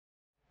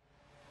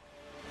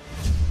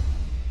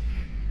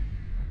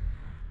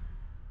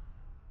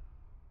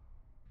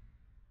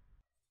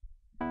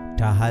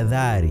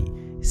Tahadhari,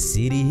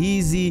 siri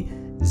hizi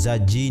za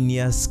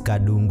Genious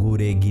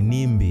Kadungure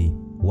Ginimbi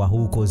wa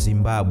huko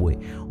Zimbabwe,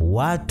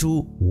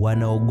 watu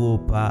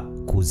wanaogopa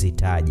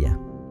kuzitaja,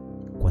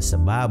 kwa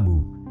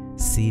sababu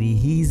siri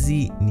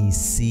hizi ni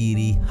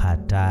siri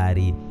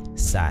hatari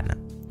sana.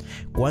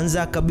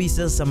 Kwanza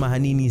kabisa,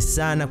 samahanini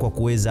sana kwa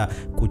kuweza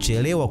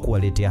kuchelewa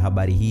kuwaletea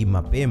habari hii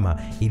mapema.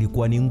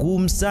 Ilikuwa ni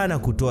ngumu sana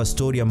kutoa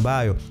story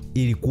ambayo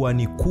ilikuwa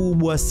ni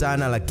kubwa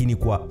sana, lakini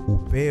kwa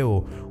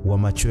upeo wa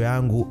macho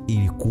yangu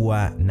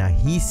ilikuwa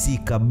nahisi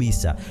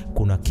kabisa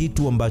kuna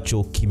kitu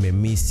ambacho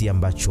kimemisi,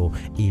 ambacho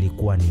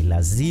ilikuwa ni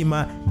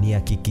lazima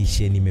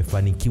nihakikishe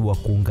nimefanikiwa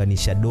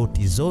kuunganisha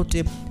doti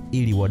zote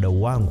ili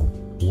wadau wangu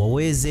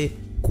waweze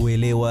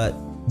kuelewa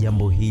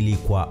jambo hili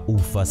kwa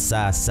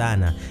ufasaha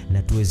sana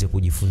na tuweze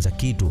kujifunza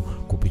kitu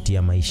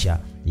kupitia maisha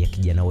ya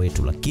kijana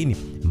wetu. Lakini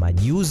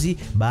majuzi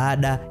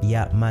baada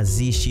ya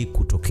mazishi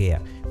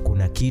kutokea,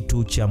 kuna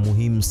kitu cha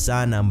muhimu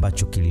sana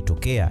ambacho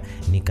kilitokea.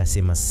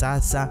 Nikasema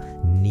sasa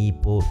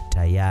nipo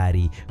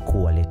tayari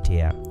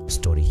kuwaletea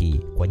story hii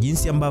kwa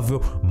jinsi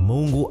ambavyo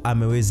Mungu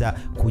ameweza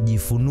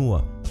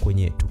kujifunua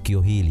kwenye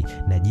tukio hili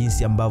na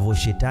jinsi ambavyo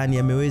shetani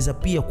ameweza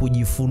pia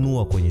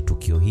kujifunua kwenye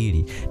tukio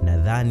hili.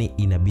 Nadhani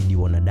inabidi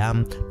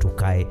wanadamu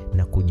tukae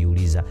na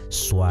kujiuliza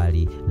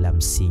swali la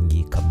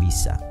msingi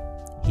kabisa.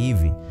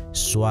 Hivi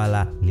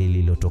swala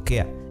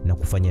lililotokea na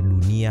kufanya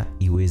dunia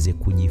iweze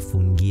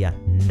kujifungia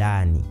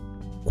ndani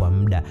kwa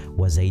muda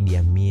wa zaidi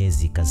ya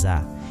miezi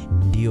kadhaa,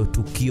 ndio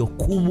tukio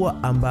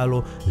kubwa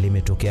ambalo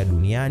limetokea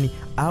duniani,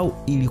 au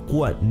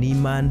ilikuwa ni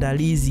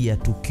maandalizi ya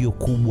tukio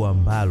kubwa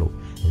ambalo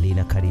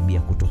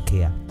linakaribia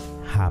kutokea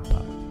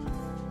hapa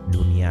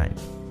duniani?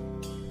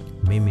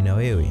 Mimi na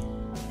wewe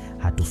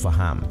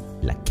hatufahamu,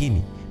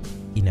 lakini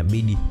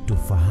inabidi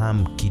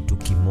tufahamu kitu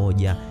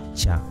kimoja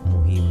cha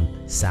muhimu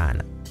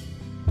sana.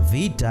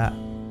 Vita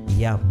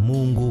ya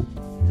Mungu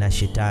na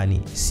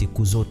shetani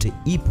siku zote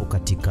ipo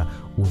katika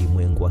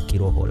ulimwengu wa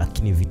kiroho,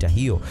 lakini vita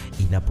hiyo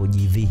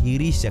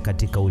inapojidhihirisha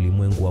katika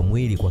ulimwengu wa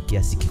mwili kwa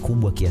kiasi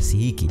kikubwa kiasi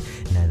hiki,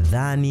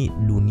 nadhani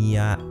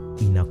dunia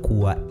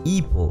inakuwa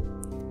ipo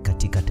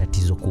katika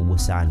tatizo kubwa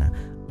sana,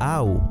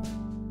 au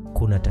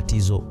kuna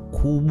tatizo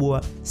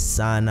kubwa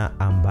sana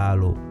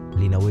ambalo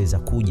linaweza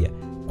kuja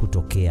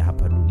kutokea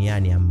hapa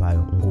duniani,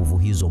 ambayo nguvu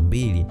hizo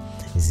mbili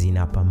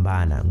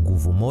zinapambana.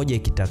 Nguvu moja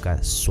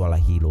ikitaka swala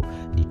hilo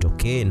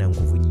litokee na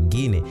nguvu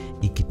nyingine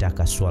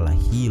ikitaka swala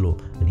hilo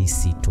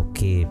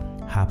lisitokee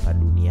hapa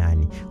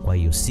duniani. Kwa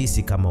hiyo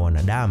sisi kama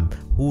wanadamu,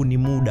 huu ni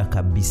muda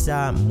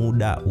kabisa,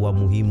 muda wa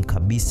muhimu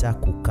kabisa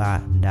kukaa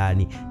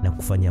ndani na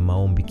kufanya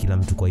maombi, kila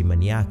mtu kwa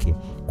imani yake,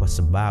 kwa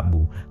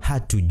sababu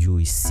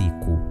hatujui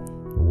siku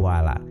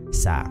wala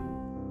saa.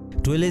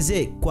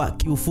 Tuelezee kwa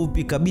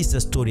kiufupi kabisa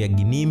story ya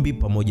Ginimbi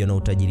pamoja na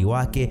utajiri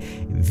wake.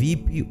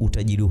 Vipi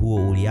utajiri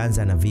huo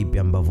ulianza na vipi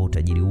ambavyo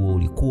utajiri huo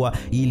ulikuwa,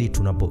 ili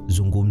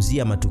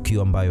tunapozungumzia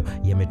matukio ambayo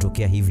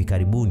yametokea hivi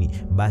karibuni,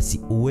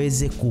 basi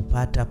uweze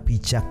kupata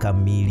picha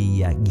kamili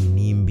ya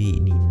Ginimbi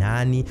ni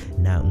nani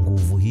na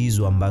nguvu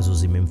hizo ambazo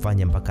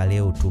zimemfanya mpaka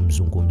leo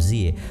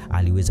tumzungumzie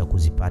aliweza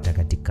kuzipata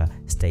katika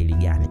staili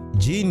gani.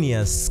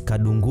 Genious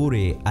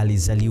Kadungure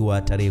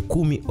alizaliwa tarehe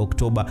 10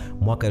 Oktoba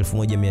mwaka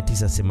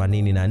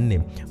 1984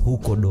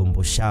 huko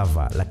Dombo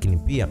Shava, lakini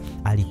pia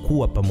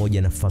alikuwa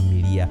pamoja na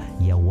familia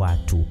ya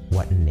watu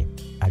wanne.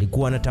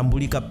 Alikuwa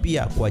anatambulika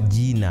pia kwa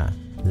jina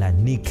la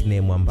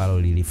nickname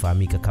ambalo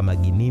lilifahamika kama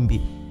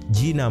Ginimbi,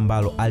 jina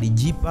ambalo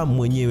alijipa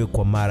mwenyewe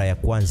kwa mara ya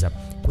kwanza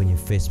kwenye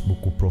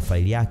Facebook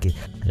profile yake,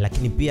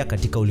 lakini pia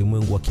katika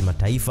ulimwengu wa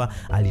kimataifa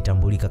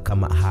alitambulika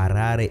kama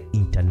Harare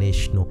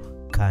International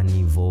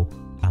Carnival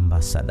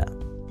Ambassador.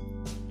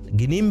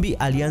 Ginimbi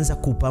alianza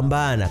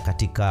kupambana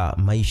katika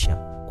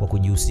maisha kwa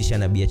kujihusisha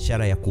na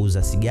biashara ya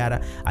kuuza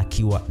sigara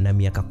akiwa na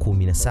miaka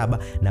 17,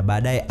 na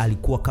baadaye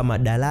alikuwa kama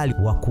dalali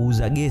wa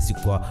kuuza gesi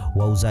kwa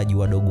wauzaji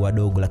wadogo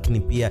wadogo. Lakini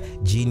pia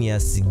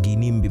Genious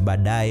Ginimbi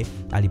baadaye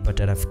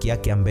alipata rafiki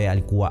yake ambaye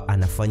alikuwa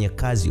anafanya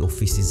kazi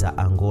ofisi za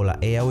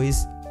Angola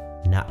Airways,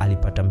 na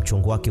alipata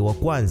mchongo wake wa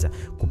kwanza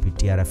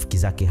kupitia rafiki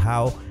zake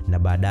hao, na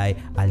baadaye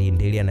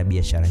aliendelea na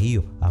biashara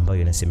hiyo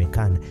ambayo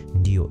inasemekana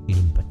ndio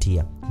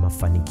ilimpatia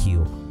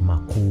mafanikio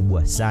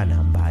makubwa sana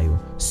ambayo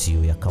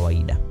sio ya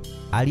kawaida.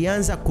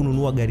 Alianza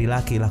kununua gari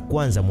lake la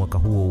kwanza mwaka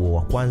huo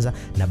wa kwanza,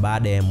 na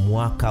baada ya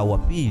mwaka wa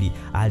pili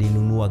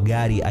alinunua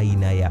gari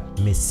aina ya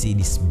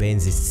Mercedes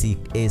Benz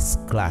CS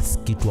Class,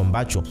 kitu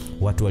ambacho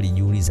watu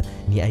walijiuliza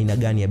ni aina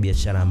gani ya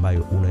biashara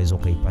ambayo unaweza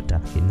kuipata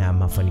na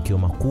mafanikio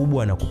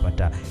makubwa na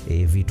kupata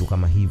vitu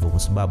kama hivyo, kwa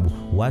sababu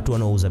watu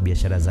wanaouza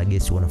biashara za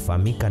gesi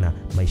wanafahamika na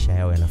maisha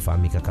yao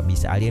yanafahamika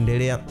kabisa.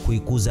 Aliendelea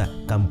kuikuza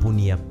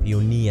kampuni ya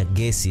Pioneer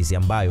Gases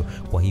ambayo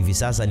kwa hivi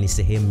sasa ni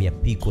sehemu ya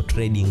Pico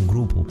Trading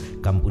Group.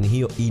 Kampuni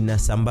hiyo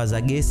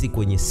inasambaza gesi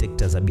kwenye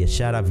sekta za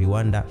biashara,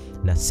 viwanda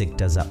na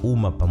sekta za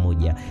umma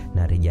pamoja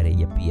na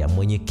rejareja pia.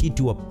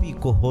 Mwenyekiti wa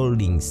Pico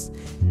Holdings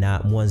na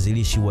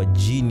mwanzilishi wa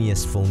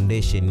Genius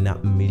Foundation na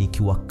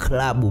mmiliki wa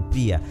klabu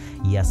pia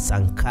ya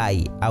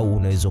Sankai, au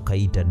unaweza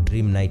kaita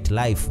Dream Night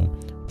Life.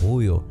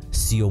 Huyo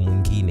sio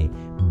mwingine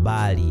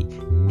bali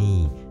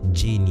ni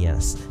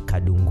Genious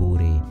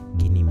Kadungure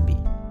Ginimbi.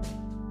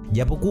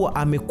 Japokuwa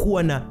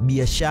amekuwa na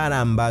biashara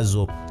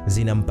ambazo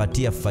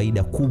zinampatia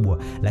faida kubwa,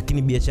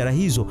 lakini biashara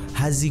hizo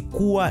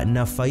hazikuwa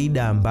na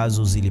faida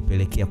ambazo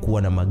zilipelekea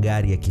kuwa na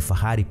magari ya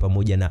kifahari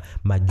pamoja na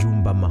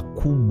majumba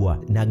makubwa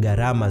na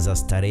gharama za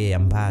starehe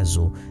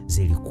ambazo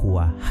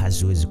zilikuwa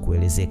haziwezi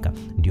kuelezeka.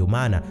 Ndio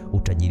maana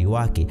utajiri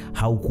wake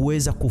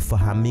haukuweza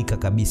kufahamika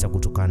kabisa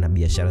kutokana na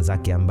biashara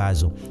zake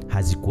ambazo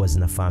hazikuwa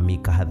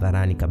zinafahamika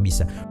hadharani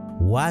kabisa.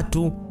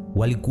 Watu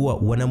walikuwa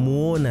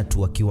wanamuona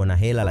tu akiwa na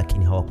hela,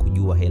 lakini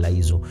hawakujua hela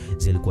hizo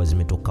zilikuwa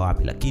zimetoka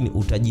wapi. Lakini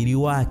utajiri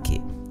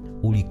wake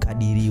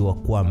ulikadiriwa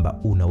kwamba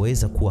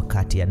unaweza kuwa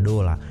kati ya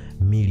dola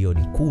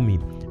milioni 10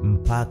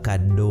 mpaka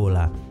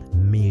dola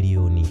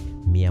milioni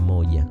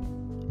 100.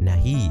 Na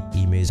hii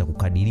imeweza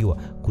kukadiriwa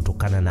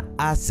kutokana na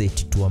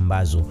asset tu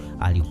ambazo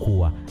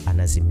alikuwa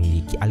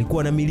anazimiliki.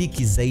 Alikuwa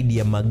anamiliki zaidi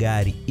ya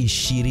magari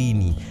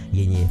 20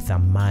 yenye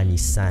thamani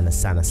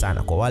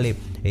sana. Kwa wale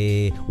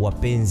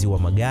wapenzi wa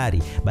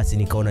magari, basi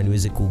nikaona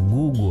niweze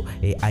kugoogle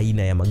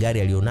aina ya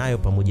magari alionayo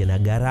pamoja na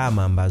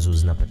gharama ambazo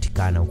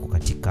zinapatikana huko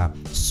katika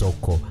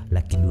soko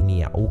la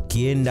kidunia.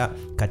 Ukienda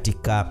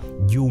katika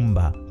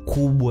jumba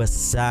kubwa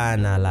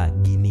sana la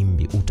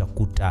Ginimbi,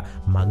 utakuta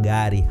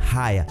magari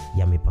haya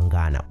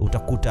yamepangana.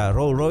 Utakuta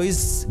Rolls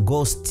Royce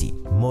Ghost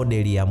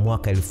model ya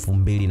mwaka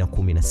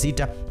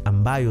 2016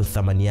 ambayo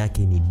thamani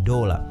yake ni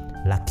dola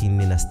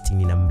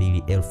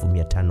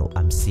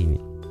 462,550.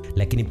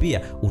 Lakini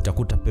pia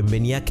utakuta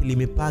pembeni yake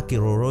limepaki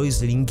Rolls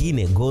Royce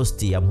lingine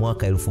Ghost ya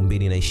mwaka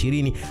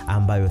 2020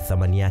 ambayo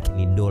thamani yake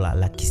ni dola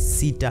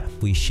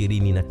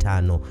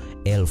 625,000.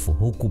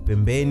 Huku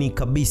pembeni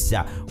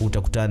kabisa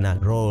utakutana na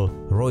Rolls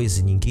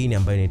Royce nyingine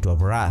ambayo inaitwa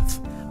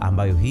Wrath,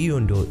 ambayo hiyo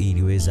ndio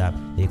iliweza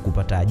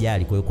kupata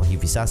ajali. Kwa hiyo kwa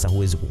hivi sasa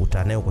huwezi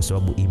kukutana nayo kwa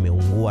sababu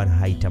imeungua na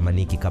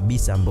haitamaniki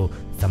kabisa, ambayo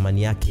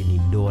thamani yake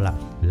ni dola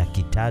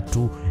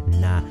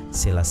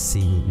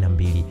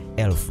 332,000.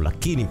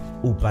 Lakini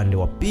upande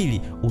wa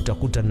pili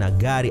utakuta na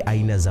gari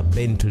aina za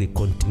Bentley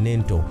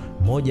Continental.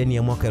 Moja ni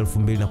ya mwaka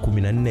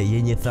 2014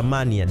 yenye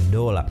thamani ya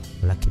dola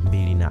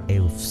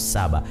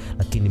 207,000.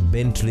 Lakini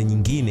Bentley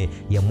nyingine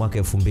ya mwaka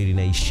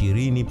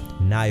 2020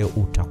 nayo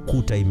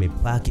utakuta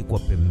imepaki kwa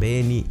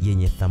pembeni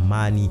yenye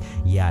thamani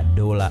ya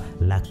dola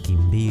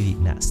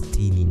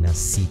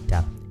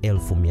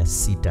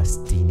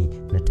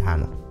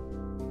 266,665.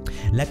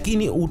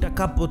 Lakini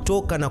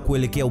utakapotoka na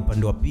kuelekea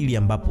upande wa pili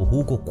ambapo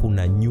huko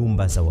kuna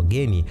nyumba za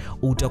wageni,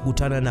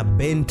 utakutana na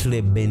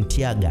Bentley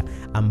Bentayga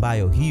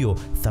ambayo hiyo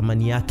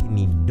thamani yake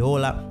ni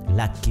dola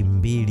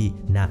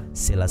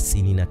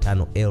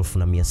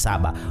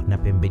 235,700. Na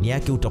pembeni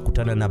yake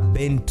utakutana na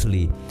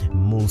Bentley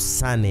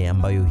Mulsanne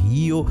ambayo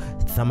hiyo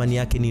thamani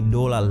yake ni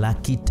dola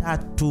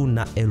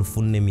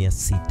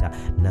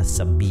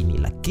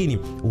 304,670. Lakini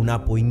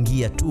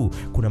unapoingia tu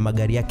kuna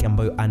magari yake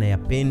ambayo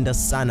anayapenda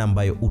sana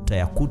ambayo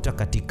utayakuta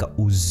katika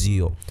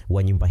uzio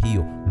wa nyumba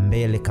hiyo.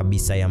 Mbele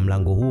kabisa ya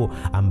mlango huo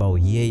ambao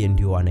yeye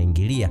ndio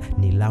anaingilia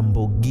ni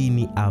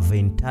Lamborghini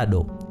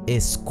Aventador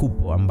S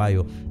Coupe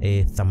ambayo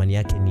thamani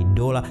yake ni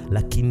dola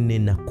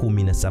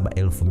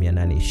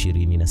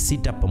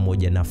 417,826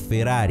 pamoja na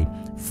Ferrari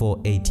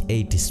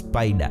 488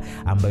 Spider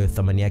ambayo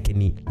thamani yake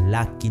ni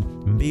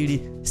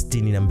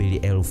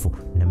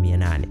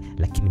 262,800.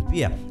 Lakini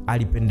pia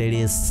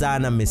alipendelea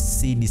sana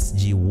Mercedes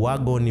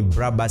G-Wagon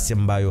Brabus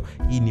ambayo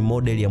hii ni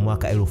model ya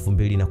mwaka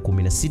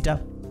 2016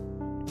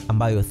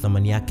 ambayo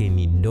thamani yake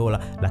ni dola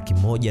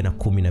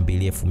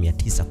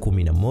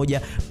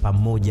 112,911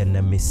 pamoja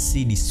na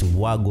Mercedes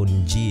Wagon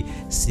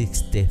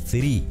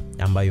G63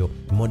 ambayo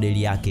model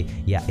yake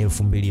ya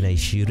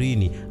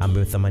 2020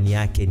 ambayo thamani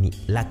yake ni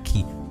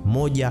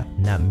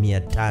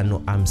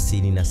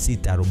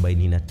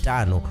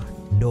 1,556,45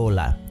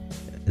 dola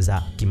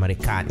za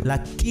Kimarekani.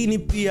 Lakini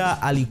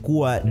pia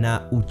alikuwa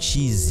na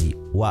uchizi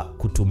wa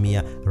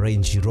kutumia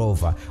Range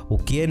Rover.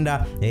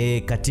 Ukienda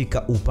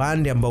katika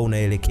upande ambao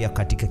unaelekea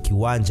katika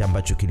kiwanja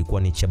ambacho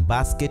kilikuwa ni cha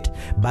basket,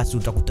 basi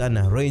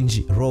utakutana na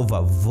Range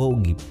Rover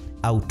Vogue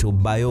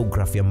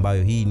Autobiography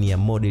ambayo hii ni ya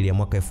model ya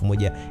mwaka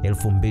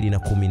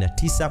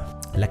 2019.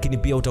 Lakini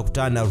pia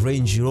utakutana na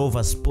Range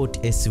Rover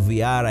Sport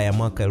SVR ya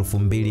mwaka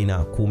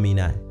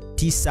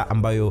 2019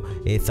 ambayo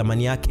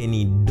thamani yake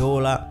ni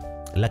dola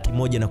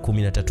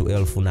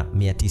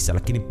 113,900.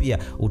 Lakini pia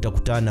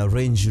utakutana na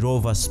Range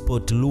Rover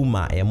Sport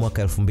Luma ya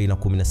mwaka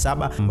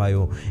 2017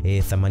 ambayo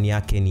thamani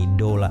yake ni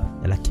dola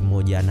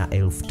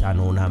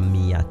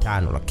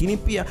 105,500. Lakini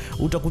pia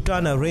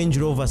utakutana na Range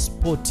Rover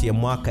Sport ya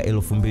mwaka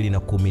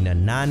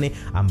 2018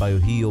 ambayo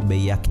hiyo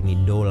bei yake ni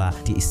dola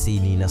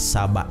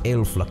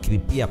 97,000. Lakini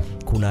pia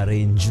kuna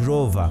Range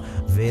Rover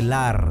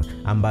Velar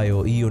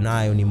ambayo hiyo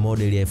nayo ni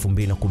model ya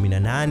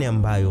 2018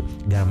 ambayo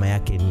gharama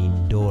yake ni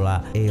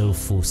dola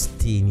 60,000.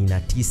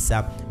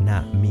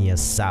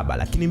 69,700.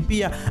 Lakini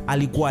pia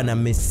alikuwa na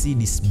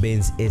Mercedes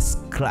Benz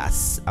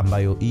S-Class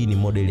ambayo hii ni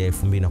model ya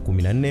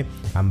 2014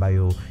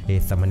 ambayo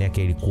thamani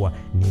yake ilikuwa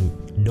ni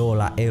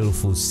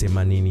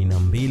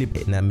 $82,000,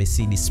 na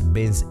Mercedes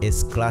Benz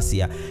S-Class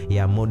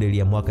ya model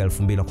ya mwaka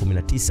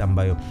 2019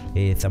 ambayo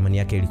thamani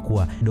yake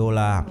ilikuwa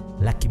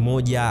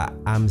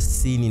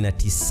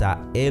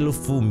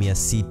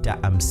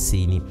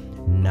 $159,651.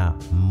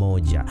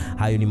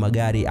 Hayo ni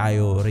magari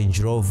hayo,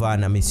 Range Rover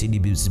na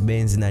Mercedes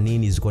Benz na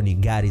nini, zilikuwa ni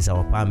gari za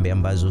wapambe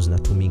ambazo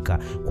zinatumika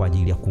kwa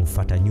ajili ya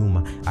kumfuata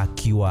nyuma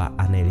akiwa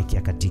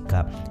anaelekea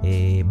katika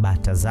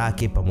bata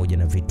zake pamoja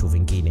na vitu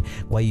vingine.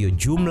 Kwa hiyo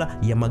jumla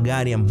ya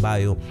magari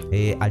ambayo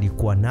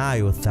alikuwa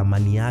nayo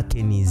thamani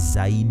yake ni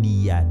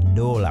zaidi ya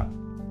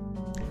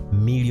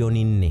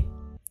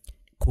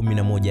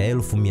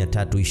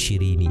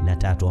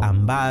 $4,11,323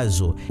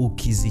 ambazo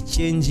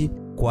ukizichange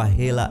kwa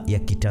hela ya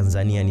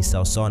Kitanzania ni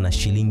sawasawa na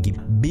shilingi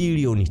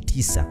bilioni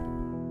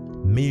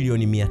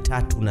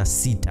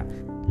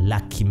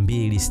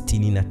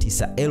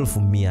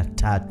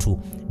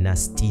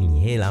 9,369,360,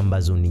 hela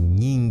ambazo ni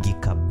nyingi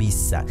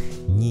kabisa,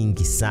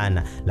 nyingi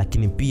sana.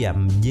 Lakini pia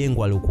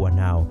mjengo aliokuwa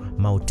nao,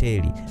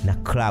 mahoteli na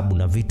klabu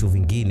na vitu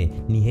vingine,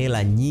 ni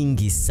hela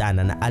nyingi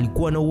sana, na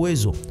alikuwa na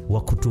uwezo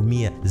wa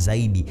kutumia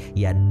zaidi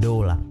ya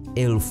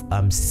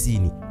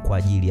 $50,000 kwa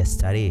ajili ya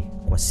starehe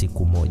kwa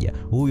siku moja.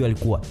 Huyu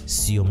alikuwa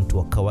sio mtu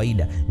wa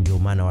kawaida, ndio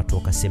maana watu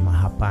wakasema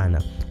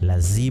hapana,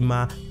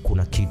 lazima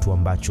kuna kitu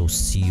ambacho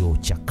sio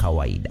cha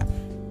kawaida.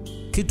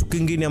 Kitu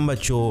kingine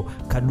ambacho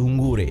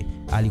Kadungure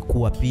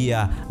alikuwa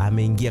pia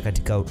ameingia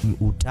katika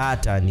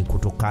utata ni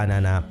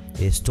kutokana na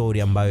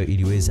story ambayo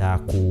iliweza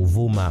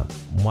kuvuma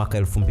mwaka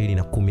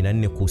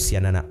 2014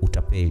 kuhusiana na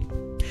utapeli.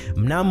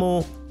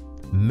 Mnamo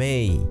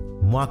Mei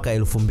mwaka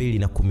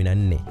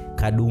 2014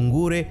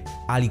 Kadungure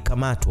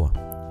alikamatwa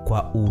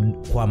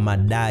kwa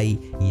madai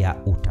ya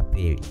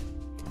utapeli.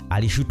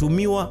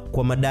 Alishutumiwa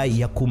kwa madai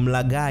ya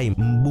kumlaghai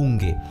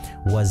mbunge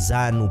wa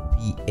ZANU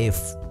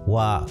PF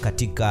wa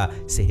katika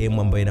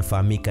sehemu ambayo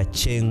inafahamika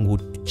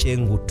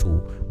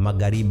Chengutu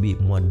magharibi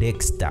mwa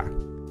Dexter,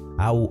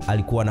 au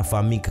alikuwa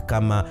anafahamika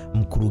kama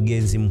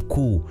mkurugenzi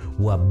mkuu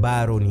wa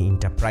Baron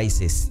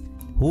Enterprises.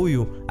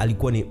 Huyu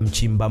alikuwa ni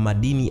mchimba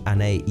madini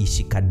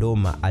anayeishi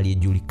Kadoma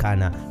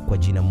aliyejulikana kwa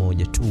jina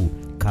moja tu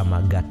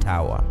kama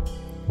Gatawa.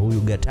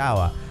 Huyu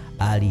Gatawa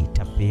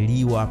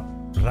alitapeliwa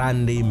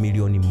randi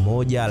milioni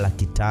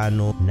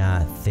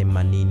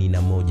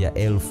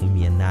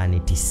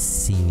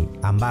 1,581,890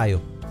 ambayo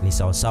ni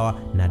sawasawa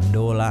na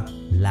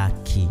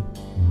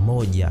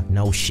 $100,000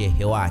 na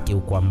ushehe wake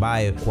huko,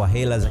 ambayo kwa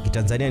hela za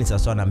Kitanzania ni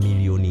sawasawa na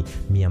milioni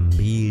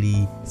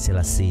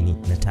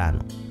 235.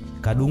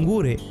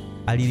 Kadungure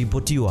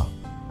aliripotiwa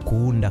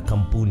kuunda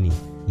kampuni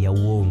ya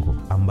uongo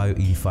ambayo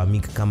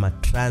ilifahamika kama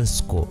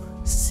Transco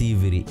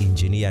Civil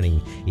Engineering,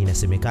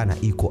 inasemekana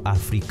iko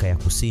Afrika ya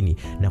Kusini,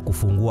 na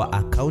kufungua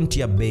akaunti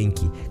ya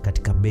benki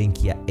katika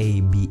benki ya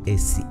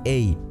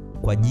ABSA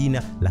kwa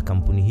jina la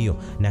kampuni hiyo,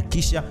 na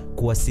kisha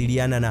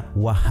kuwasiliana na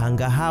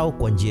wahanga hao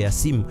kwa njia ya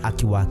simu,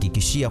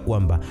 akiwahakikishia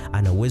kwamba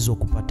ana uwezo wa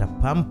kupata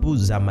pampu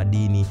za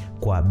madini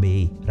kwa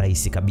bei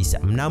rahisi kabisa.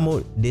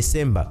 Mnamo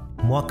Desemba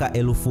mwaka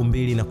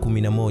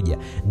 2011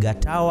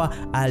 Gatawa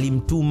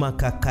alimtuma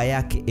kaka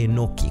yake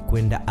Enoki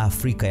kwenda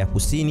Afrika ya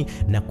Kusini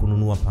na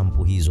kununua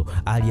pampu hizo.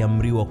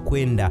 Aliamriwa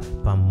kwenda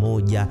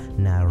pamoja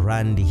na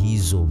randi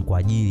hizo kwa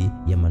ajili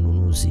ya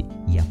manunuzi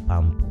ya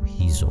pampu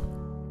hizo.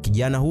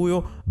 Kijana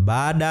huyo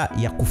baada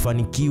ya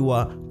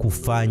kufanikiwa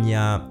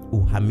kufanya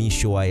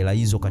uhamisho wa hela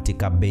hizo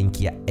katika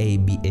benki ya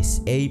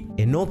ABSA,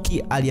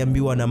 Enoki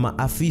aliambiwa na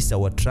maafisa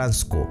wa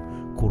Transco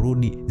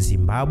kurudi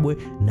Zimbabwe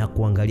na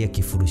kuangalia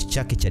kifurushi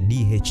chake cha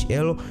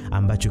DHL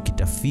ambacho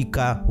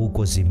kitafika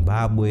huko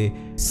Zimbabwe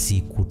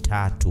siku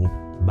 3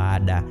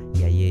 baada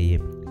ya yeye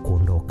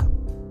kuondoka.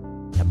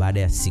 Na baada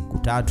ya siku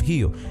 3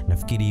 hiyo,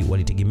 nafikiri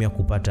walitegemea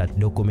kupata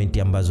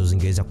dokumenti ambazo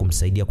zingeweza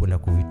kumsaidia kwenda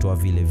kuvitoa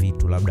vile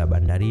vitu labda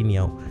bandarini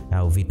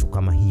au vitu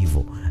kama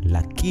hivyo.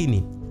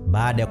 Lakini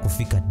baada ya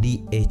kufika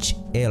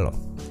DHL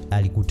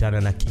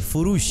alikutana na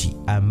kifurushi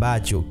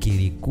ambacho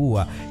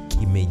kilikuwa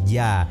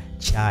kimejaa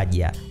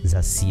chaja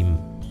za simu.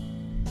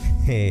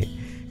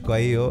 Kwa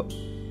hiyo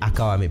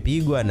akawa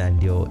amepigwa na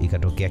ndio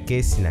ikatokea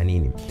kesi na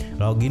nini.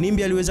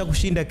 Ginimbi aliweza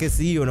kushinda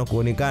kesi hiyo na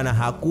kuonekana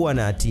hakuwa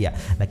na hatia,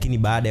 lakini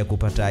baada ya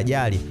kupata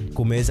ajali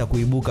kumeweza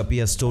kuibuka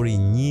pia story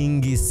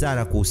nyingi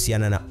sana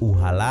kuhusiana na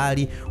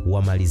uhalali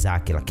wa mali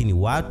zake, lakini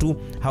watu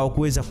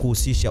hawakuweza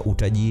kuhusisha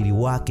utajiri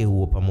wake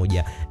huo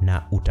pamoja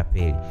na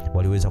utapeli.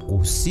 Waliweza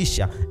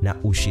kuhusisha na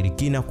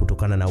ushirikina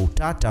kutokana na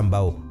utata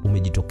ambao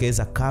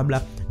umejitokeza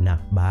kabla na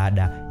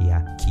baada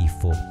ya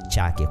kifo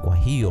chake. Kwa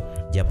hiyo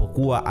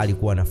japokuwa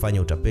alikuwa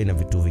anafanya utapeli na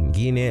vitu vitu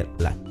vingine,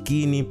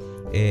 lakini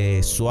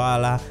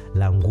swala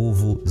la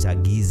nguvu za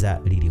giza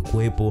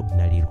lilikuwepo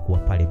na lilikuwa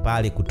pale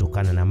pale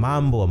kutokana na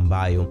mambo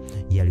ambayo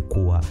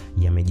yalikuwa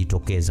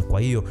yamejitokeza.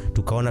 Kwa hiyo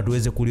tukaona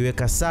tuweze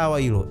kuliweka sawa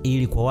hilo,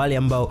 ili kwa wale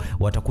ambao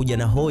watakuja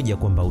na hoja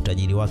kwamba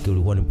utajiri wake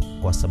ulikuwa ni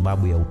kwa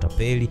sababu ya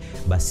utapeli,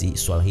 basi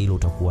swala hilo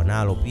utakuwa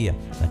nalo pia.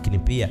 Lakini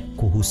pia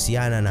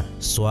kuhusiana na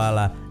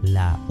swala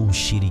la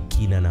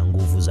ushirikina na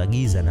nguvu za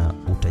giza na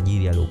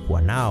utajiri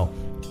aliokuwa nao,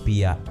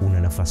 pia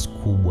una nafasi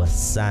kubwa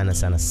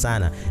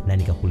sana, na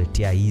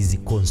nikakuletea hizi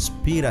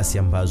conspiracy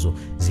ambazo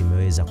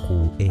zimeweza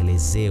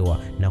kuelezewa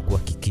na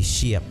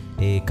kuhakikishia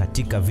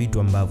katika vitu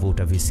ambavyo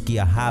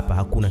utavisikia hapa,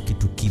 hakuna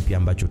kitu kipi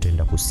ambacho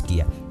utaenda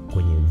kusikia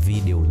kwenye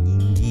video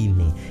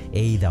nyingine,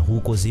 aidha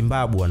huko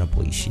Zimbabwe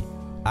wanapoishi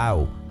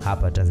au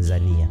hapa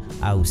Tanzania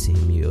au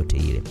sehemu yoyote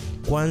ile.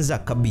 Kwanza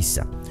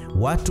kabisa,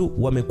 watu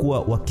wamekuwa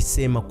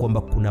wakisema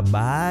kwamba kuna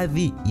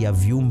baadhi ya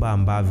vyumba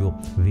ambavyo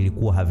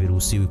vilikuwa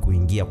haviruhusiwi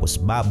kuingia kwa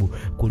sababu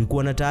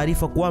kulikuwa na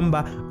taarifa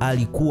kwamba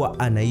alikuwa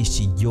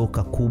anaishi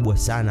joka kubwa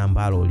sana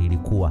ambalo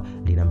lilikuwa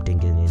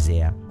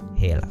linamtengenezea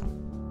hela.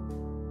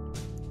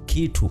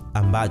 Kitu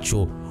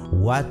ambacho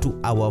watu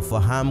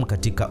hawafahamu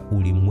katika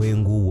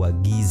ulimwengu wa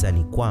giza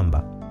ni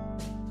kwamba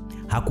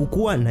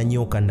hakukuwa na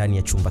nyoka ndani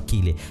ya chumba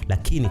kile,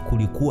 lakini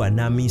kulikuwa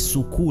na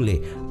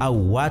misukule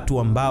au watu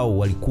ambao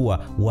walikuwa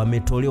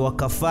wametolewa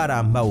kafara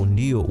ambao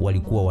ndio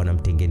walikuwa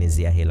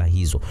wanamtengenezea hela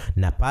hizo.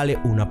 Na pale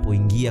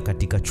unapoingia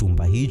katika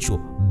chumba hicho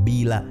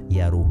bila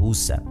ya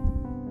ruhusa,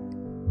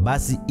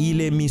 basi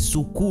ile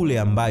misukule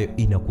ambayo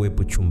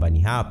inakuwepo chumbani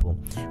hapo,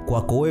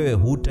 kwako wewe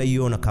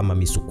hutaiona kama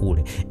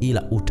misukule,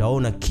 ila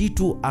utaona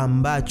kitu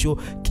ambacho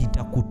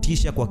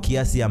kitakutisha kwa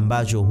kiasi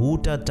ambacho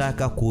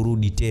hutataka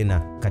kurudi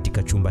tena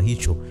katika chumba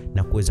hicho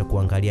na kuweza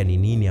kuangalia ni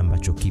nini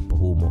ambacho kipo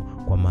humo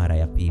kwa mara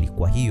ya pili.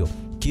 Kwa hiyo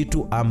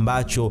kitu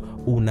ambacho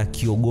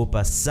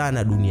unakiogopa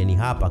sana duniani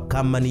hapa,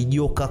 kama ni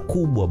joka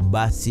kubwa,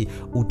 basi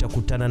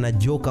utakutana na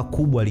joka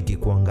kubwa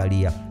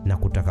likikuangalia na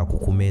kutaka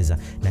kukumeza,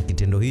 na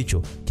kitendo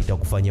hicho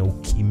kitakufanya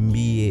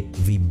ukimbie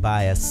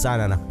vibaya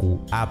sana na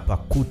kuapa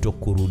kuto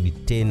kurudi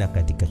tena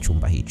katika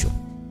chumba hicho.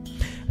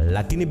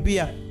 Lakini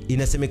pia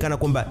inasemekana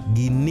kwamba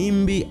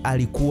Ginimbi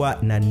alikuwa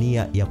na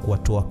nia ya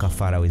kuwatoa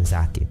kafara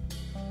wenzake,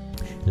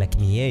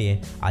 lakini yeye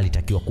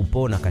alitakiwa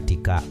kupona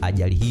katika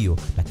ajali hiyo,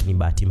 lakini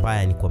bahati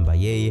mbaya ni kwamba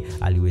yeye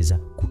aliweza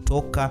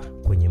kutoka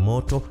kwenye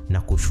moto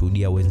na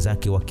kushuhudia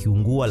wenzake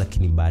wakiungua,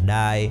 lakini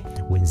baadaye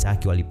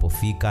wenzake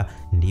walipofika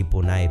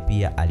ndipo naye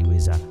pia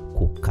aliweza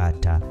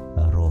kukata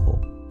roho.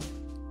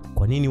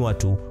 Kwa nini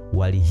watu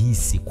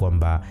walihisi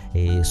kwamba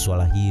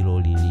swala hilo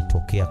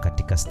lilitokea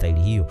katika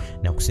staili hiyo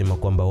na kusema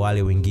kwamba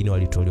wale wengine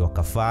walitolewa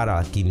kafara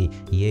lakini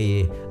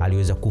yeye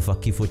aliweza kufa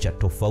kifo cha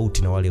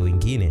tofauti na wale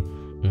wengine?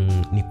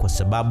 Ni kwa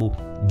sababu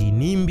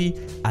Ginimbi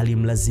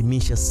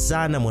alimlazimisha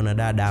sana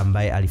mwanadada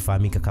ambaye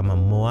alifahamika kama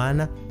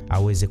Moana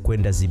aweze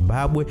kwenda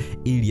Zimbabwe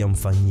ili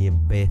amfanyie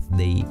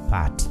birthday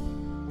party.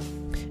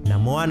 Na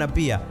Moana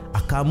pia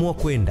akaamua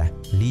kwenda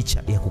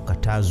licha ya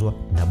kukatazwa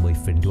na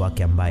boyfriend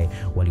wake ambaye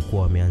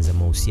walikuwa wameanza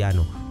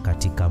mahusiano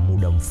katika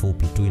muda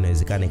mfupi tu,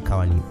 inawezekana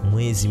ikawa ni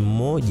mwezi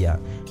mmoja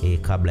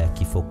kabla ya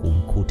kifo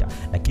kumkuta.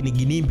 Lakini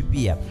Ginimbi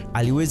pia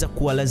aliweza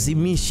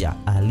kuwalazimisha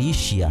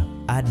Alicia,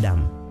 Adam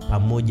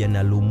pamoja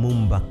na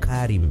Lumumba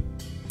Karim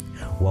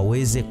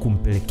waweze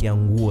kumpelekea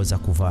nguo za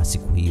kuvaa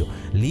siku hiyo,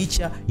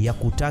 licha ya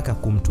kutaka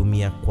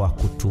kumtumia kwa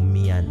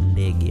kutumia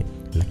ndege,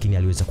 lakini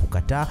aliweza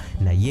kukataa,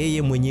 na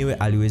yeye mwenyewe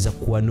aliweza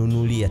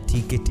kuwanunulia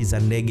tiketi za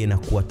ndege na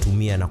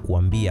kuwatumia na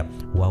kuambia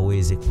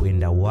waweze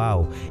kwenda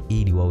wao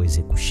ili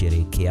waweze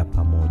kusherehekea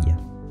pamoja.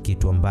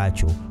 Kitu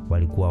ambacho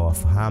walikuwa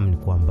wafahamu ni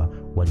kwamba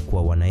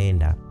walikuwa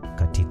wanaenda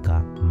katika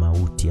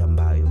mauti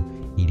ambayo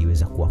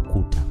iliweza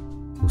kuwakuta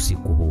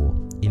usiku huo.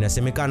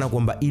 Inasemekana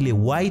kwamba ile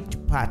white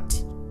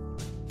party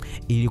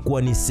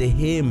ilikuwa ni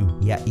sehemu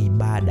ya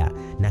ibada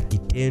na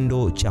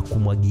kitendo cha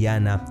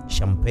kumwagiana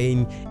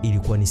champagne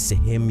ilikuwa ni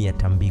sehemu ya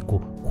tambiko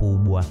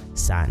kubwa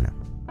sana.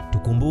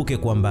 Tukumbuke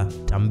kwamba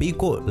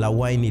tambiko la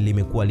wine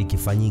limekuwa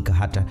likifanyika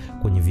hata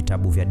kwenye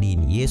vitabu vya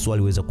dini. Yesu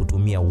aliweza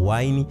kutumia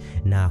wine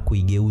na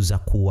kuigeuza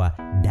kuwa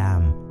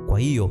damu. Kwa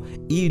hiyo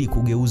ili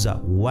kugeuza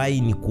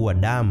wine kuwa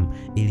damu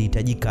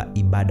ilihitajika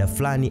ibada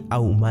fulani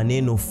au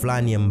maneno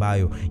fulani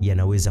ambayo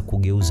yanaweza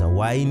kugeuza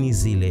wine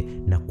zile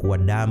na kuwa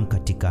damu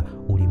katika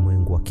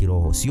ulimwengu wa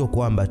kiroho. Sio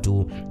kwamba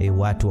tu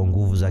watu wa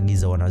nguvu za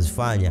giza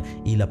wanazifanya,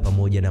 ila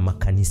pamoja na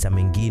makanisa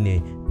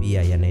mengine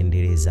pia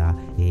yanaendeleza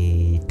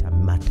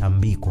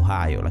matambiko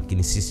hayo,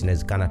 lakini sisi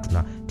inawezekana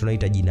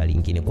tunaita jina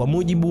lingine. Kwa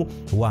mujibu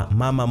wa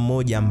mama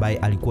mmoja ambaye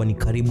alikuwa ni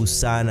karibu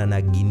sana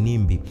na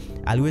Ginimbi,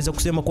 aliweza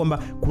kusema kwamba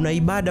kuna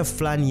ibada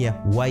fulani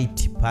ya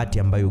white party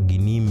ambayo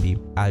Ginimbi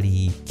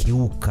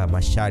alikiuka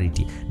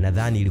masharti.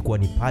 Nadhani ilikuwa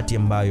ni party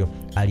ambayo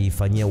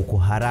aliifanyia huko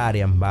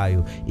Harare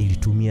ambayo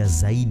ilitumia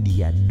zaidi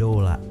ya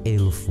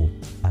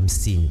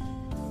 $50,000.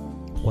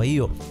 Kwa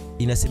hiyo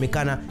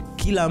inasemekana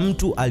kila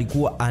mtu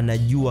alikuwa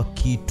anajua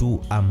kitu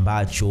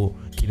ambacho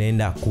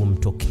kinaenda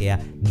kumtokea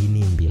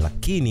Ginimbi,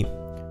 lakini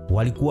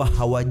walikuwa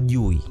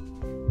hawajui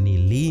ni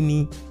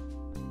lini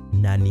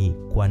na ni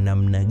kwa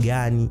namna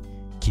gani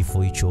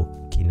kifo hicho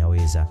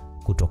kinaweza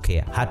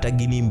kutokea. Hata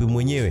Ginimbi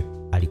mwenyewe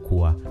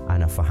alikuwa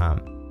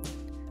anafahamu.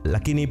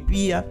 Lakini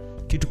pia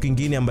kitu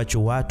kingine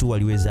ambacho watu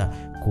waliweza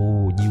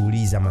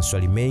kujiuliza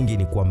maswali mengi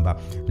ni kwamba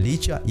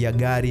licha ya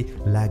gari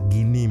la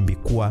Ginimbi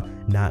kuwa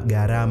na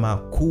gharama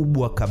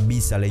kubwa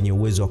kabisa lenye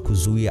uwezo wa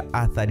kuzuia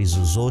athari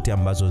zozote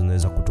ambazo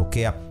zinaweza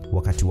kutokea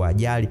wakati wa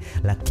ajali,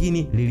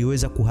 lakini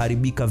liliweza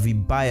kuharibika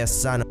vibaya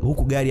sana,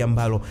 huku gari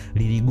ambalo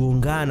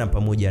liligongana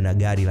pamoja na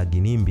gari la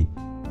Ginimbi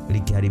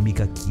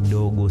likiharibika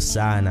kidogo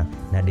sana,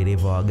 na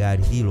dereva wa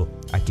gari hilo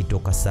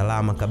akitoka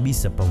salama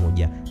kabisa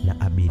pamoja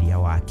na abiria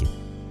wake.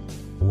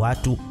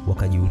 Watu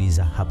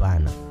wakajiuliza,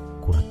 hapana,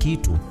 kuna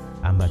kitu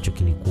ambacho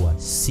kilikuwa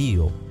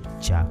sio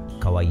cha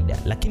kawaida.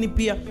 Lakini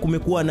pia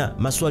kumekuwa na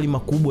maswali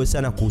makubwa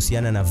sana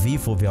kuhusiana na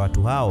vifo vya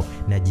watu hao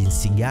na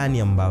jinsi gani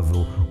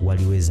ambavyo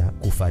waliweza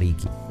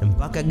kufariki.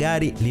 Mpaka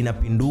gari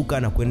linapinduka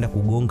na kwenda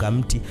kugonga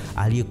mti,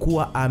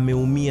 aliyekuwa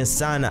ameumia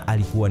sana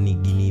alikuwa ni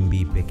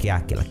Ginimbi peke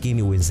yake,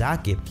 lakini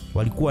wenzake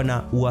walikuwa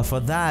na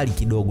uafadhali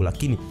kidogo.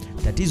 Lakini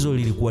tatizo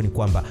lilikuwa ni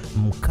kwamba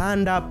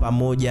mkanda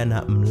pamoja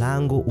na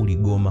mlango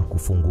uligoma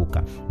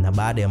kufunguka, na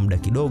baada ya muda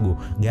kidogo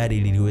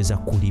gari liliweza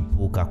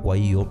kulipuka. Kwa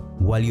hiyo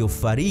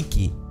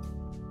waliofariki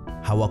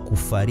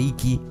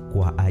hawakufariki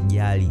kwa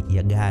ajali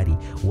ya gari,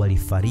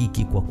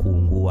 walifariki kwa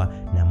kuungua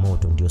na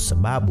moto. Ndio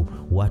sababu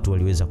watu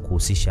waliweza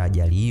kuhusisha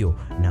ajali hiyo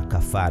na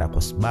kafara,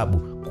 kwa sababu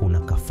kuna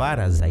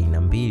kafara za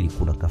aina mbili,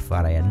 kuna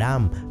kafara ya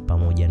damu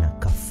pamoja na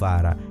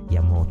kafara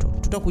ya moto.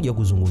 Tutakuja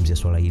kuzungumzia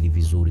swala hili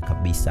vizuri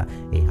kabisa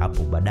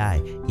hapo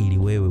baadaye, ili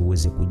wewe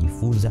uweze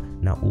kujifunza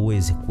na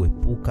uweze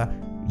kuepuka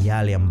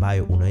yale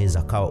ambayo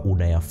unaweza kawa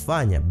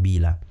unayafanya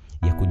bila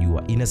ya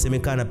kujua.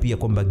 Inasemekana pia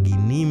kwamba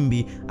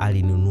Ginimbi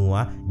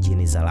alinunua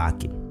jeneza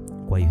lake.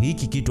 Kwa hiyo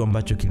hiki kitu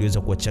ambacho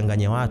kiliweza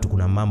kuwachanganya watu,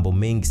 kuna mambo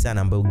mengi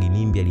sana ambayo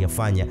Ginimbi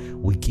aliyafanya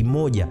wiki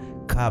moja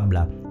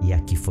kabla ya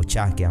kifo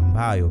chake,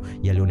 ambayo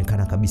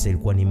yalionekana kabisa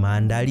ilikuwa ni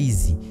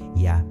maandalizi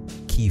ya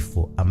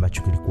kifo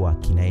ambacho kilikuwa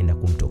kinaenda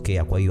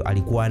kumtokea. Kwa hiyo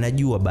alikuwa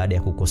anajua baada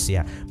ya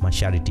kukosea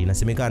masharti.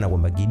 Inasemekana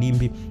kwamba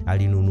Ginimbi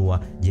alinunua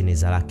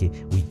jeneza lake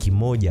wiki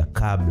moja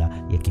kabla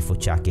ya kifo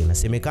chake.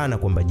 Inasemekana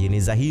kwamba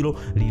jeneza hilo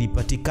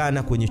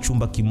lilipatikana kwenye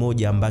chumba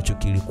kimoja ambacho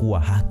kilikuwa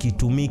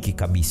hakitumiki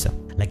kabisa.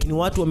 Lakini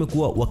watu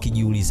wamekuwa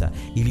wakijiuliza,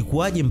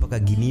 ilikuwaje mpaka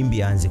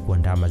Ginimbi aanze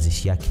kuandaa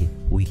mazishi yake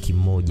wiki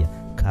moja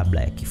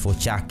kabla ya kifo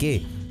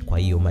chake? Kwa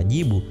hiyo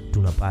majibu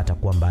tunapata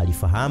kwamba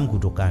alifahamu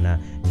kutokana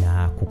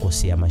na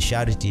kukosea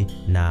masharti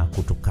na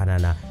kutokana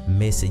na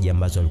message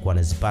ambazo alikuwa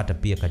anazipata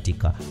pia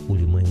katika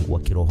ulimwengu wa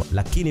kiroho.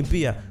 Lakini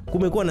pia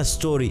kumekuwa na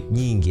story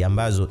nyingi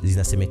ambazo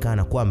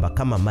zinasemekana kwamba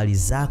kama mali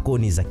zako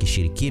ni za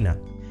kishirikina,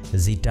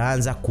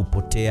 zitaanza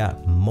kupotea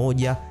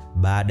moja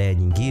baada ya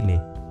nyingine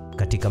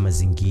katika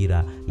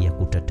mazingira ya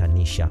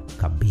kutatanisha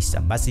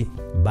kabisa. Basi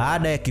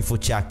baada ya kifo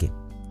chake,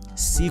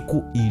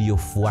 siku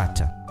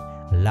iliyofuata,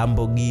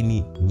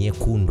 Lamborghini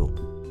nyekundu,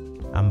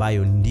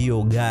 ambayo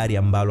ndio gari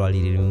ambalo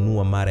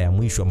alilinunua mara ya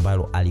mwisho,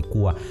 ambalo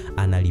alikuwa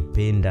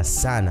analipenda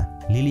sana,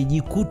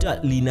 lilijikuta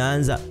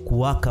linaanza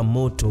kuwaka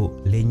moto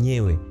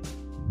lenyewe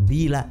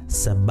bila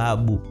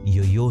sababu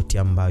yoyote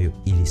ambayo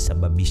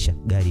ilisababisha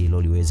gari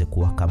hilo liweze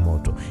kuwaka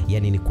moto.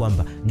 Yani ni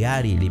kwamba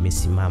gari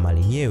limesimama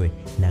lenyewe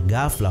na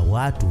ghafla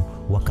watu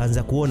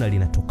wakaanza kuona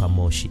linatoka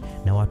moshi,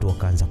 na watu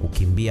wakaanza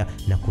kukimbia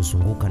na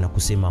kuzunguka na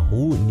kusema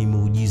huu ni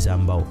muujiza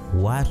ambao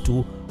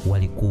watu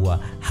walikuwa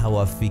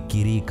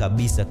hawafikiri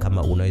kabisa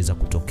kama unaweza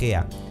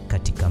kutokea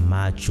katika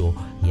macho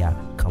ya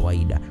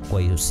kawaida.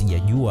 Kwa hiyo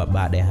sijajua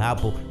baada ya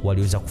hapo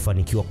waliweza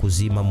kufanikiwa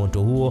kuzima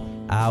moto huo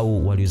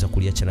au waliweza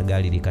kuliacha na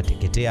gari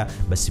likateketea.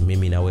 Basi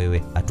mimi na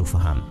wewe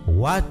atufahamu.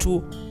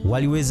 Watu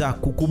waliweza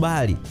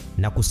kukubali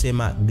na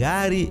kusema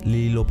gari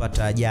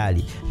lililopata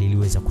ajali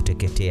liliweza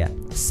kuteketea,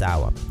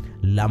 sawa.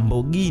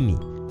 Lamborghini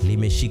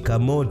limeshika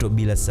moto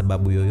bila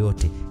sababu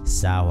yoyote,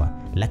 sawa.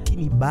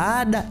 Lakini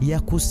baada ya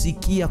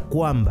kusikia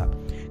kwamba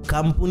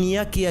kampuni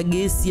yake ya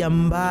gesi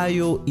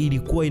ambayo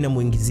ilikuwa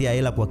inamuingizia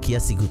hela kwa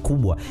kiasi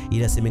kikubwa,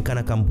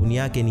 inasemekana kampuni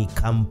yake ni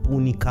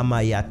kampuni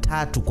kama ya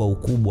 3 kwa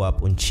ukubwa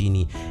hapo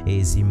nchini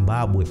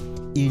Zimbabwe,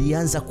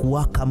 ilianza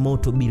kuwaka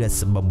moto bila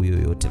sababu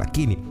yoyote.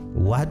 Lakini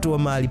watu wa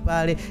mahali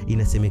pale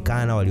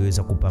inasemekana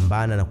waliweza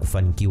kupambana na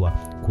kufanikiwa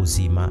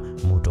kuzima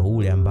moto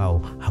ule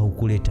ambao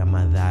haukuleta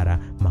madhara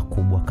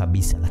makubwa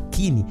kabisa.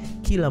 Lakini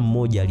kila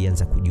mmoja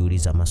alianza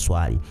kujiuliza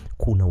maswali,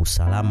 kuna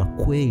usalama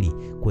kweli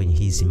kwenye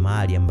hizi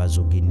mali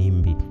ambazo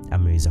Ginimbi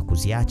ameweza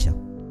kuziacha?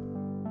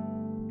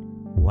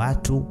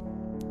 Watu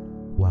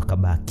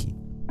wakabaki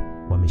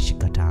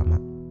wameshika tama.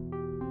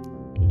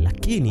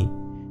 Lakini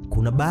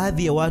kuna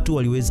baadhi ya watu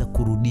waliweza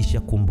kurudisha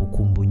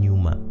kumbukumbu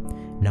nyuma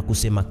na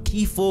kusema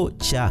kifo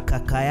cha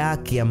kaka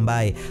yake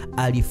ambaye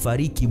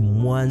alifariki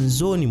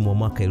mwanzoni mwa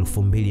mwaka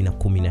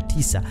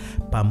 2019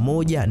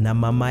 pamoja na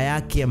mama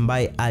yake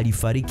ambaye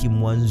alifariki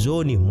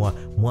mwanzoni mwa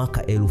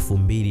mwaka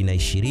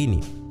 2020,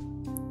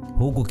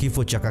 huku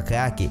kifo cha kaka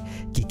yake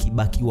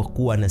kikibakiwa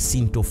kuwa na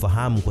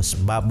sintofahamu kwa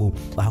sababu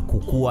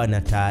hakukuwa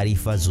na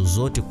taarifa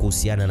zozote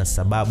kuhusiana na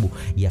sababu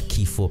ya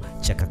kifo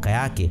cha kaka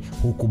yake,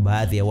 huku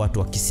baadhi ya watu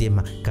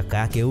wakisema kaka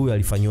yake huyo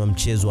alifanywa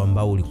mchezo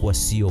ambao ulikuwa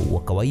sio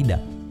wa kawaida.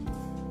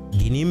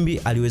 Ginimbi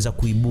aliweza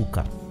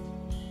kuibuka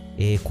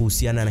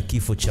kuhusiana na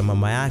kifo cha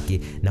mama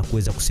yake na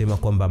kuweza kusema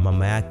kwamba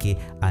mama yake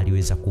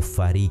aliweza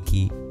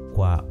kufariki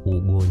kwa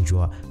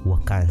ugonjwa wa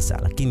kansa,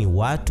 lakini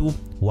watu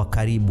wa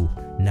karibu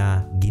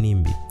na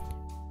Ginimbi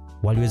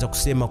waliweza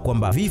kusema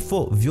kwamba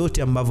vifo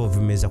vyote ambavyo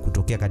vimeweza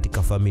kutokea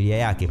katika familia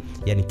yake,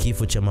 yani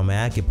kifo cha mama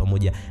yake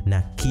pamoja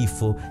na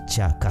kifo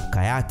cha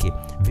kaka yake,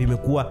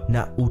 vimekuwa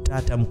na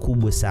utata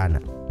mkubwa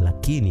sana.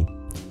 Lakini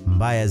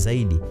mbaya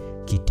zaidi,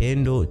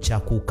 kitendo cha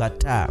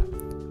kukataa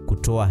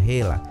kutoa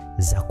hela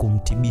za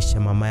kumtibisha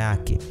mama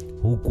yake,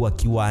 huku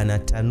akiwa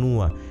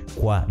anatanua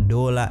kwa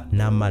dola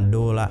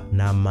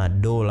na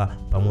madola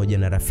pamoja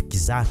na rafiki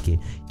zake,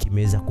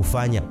 kimeweza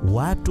kufanya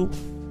watu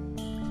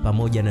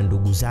pamoja na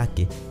ndugu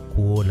zake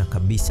kuona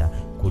kabisa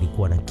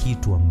kulikuwa na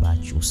kitu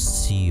ambacho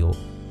sio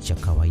cha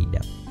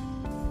kawaida.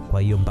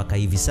 Kwa hiyo mpaka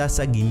hivi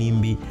sasa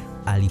Ginimbi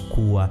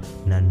alikuwa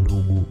na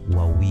ndugu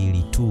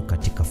wawili tu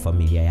katika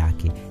familia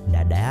yake,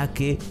 dada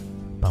yake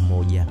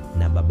pamoja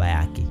na baba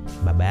yake.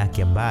 Baba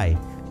yake ambaye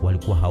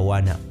walikuwa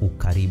hawana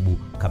ukaribu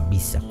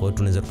kabisa. Kwa hiyo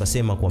tunaweza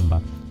tukasema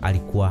kwamba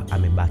alikuwa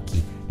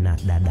amebaki na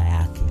dada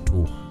yake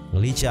tu.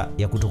 Licha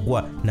ya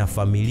kutokuwa na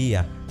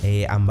familia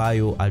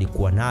ambayo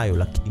alikuwa nayo,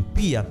 lakini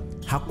pia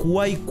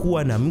hakuwahi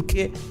kuwa na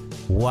mke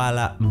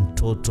wala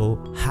mtoto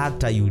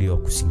hata yule wa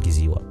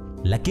kusingiziwa.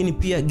 Lakini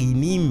pia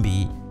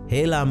Ginimbi,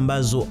 hela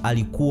ambazo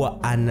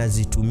alikuwa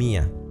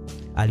anazitumia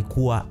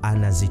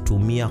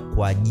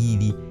kwa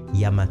ajili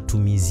ya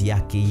matumizi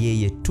yake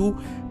yeye tu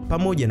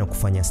pamoja na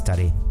kufanya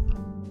starehe,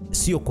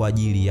 sio kwa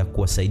ajili ya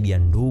kuwasaidia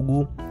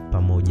ndugu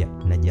pamoja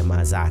na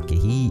jamaa zake.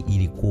 Hii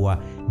ilikuwa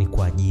ni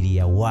kwa ajili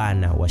ya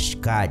wana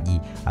washikaji,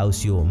 au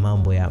sio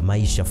mambo ya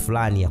maisha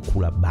fulani ya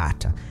kula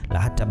bata. La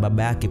hata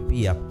baba yake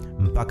pia,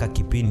 mpaka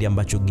kipindi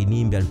ambacho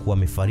Ginimbi alikuwa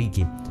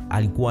amefariki,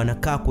 alikuwa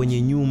anakaa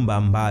kwenye nyumba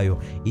ambayo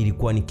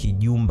ilikuwa ni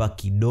kijumba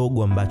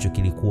kidogo ambacho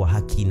kilikuwa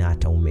hakina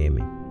hata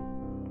umeme.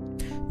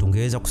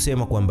 Tungeweza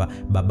kusema kwamba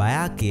baba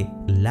yake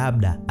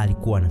labda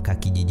alikuwa anakaa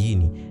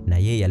kijijini na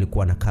yeye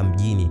alikuwa anakaa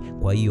mjini,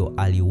 kwa hiyo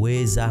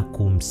aliweza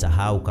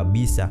kumsahau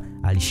kabisa,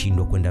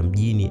 alishindwa kwenda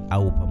mjini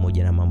au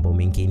pamoja na mambo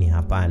mengine,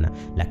 hapana.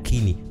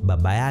 Lakini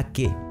baba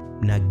yake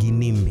na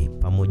Ginimbi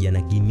pamoja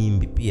na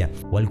Ginimbi pia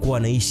walikuwa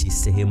wanaishi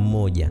sehemu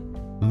moja,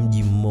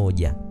 mji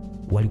mmoja,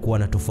 walikuwa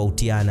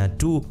wanatofautiana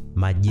tu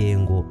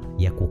majengo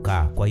ya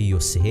kukaa. Kwa hiyo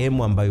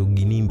sehemu ambayo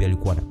Ginimbi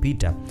alikuwa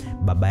anapita,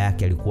 baba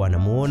yake alikuwa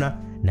anamuona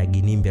na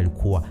Ginimbi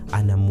alikuwa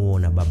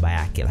anamuona baba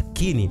yake,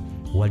 lakini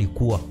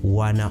walikuwa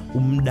wana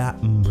muda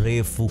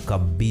mrefu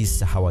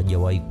kabisa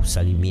hawajawahi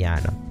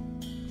kusalimiana.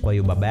 Kwa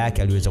hiyo baba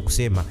yake aliweza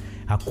kusema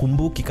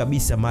hakumbuki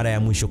kabisa mara ya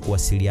mwisho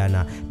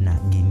kuwasiliana na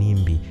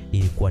Ginimbi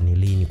ilikuwa ni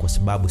lini, kwa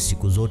sababu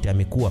siku zote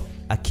amekuwa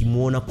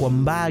akimuona kwa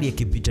mbali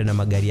akipita na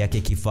magari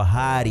yake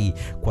kifahari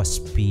kwa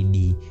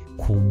spidi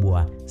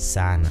kubwa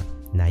sana,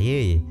 na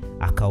yeye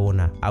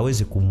akaona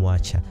aweze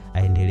kumwacha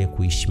aendelee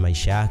kuishi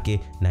maisha yake,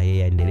 na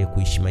yeye aendelee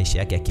kuishi maisha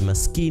yake ya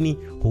kimaskini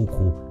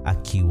huku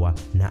akiwa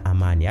na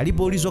amani.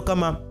 Alipoulizwa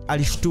kama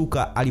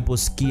alishtuka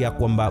aliposikia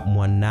kwamba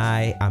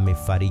mwanae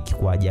amefariki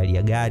kwa ajali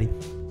ya gari,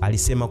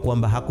 alisema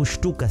kwamba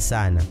hakushtuka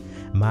sana,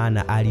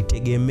 maana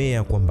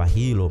alitegemea kwamba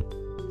hilo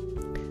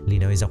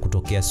linaweza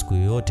kutokea siku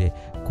yoyote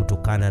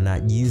kutokana na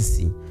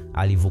jinsi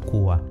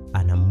alivyokuwa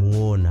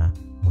anamuona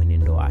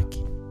mwenendo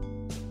wake.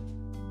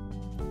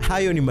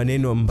 Hayo ni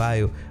maneno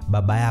ambayo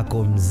baba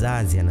yako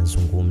mzazi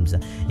anazungumza.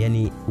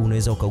 Yani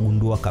unaweza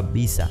ukagundua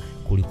kabisa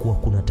kulikuwa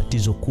kuna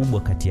tatizo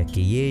kubwa kati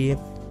yake yeye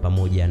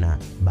pamoja na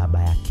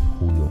baba yake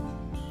huyo.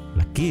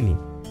 Lakini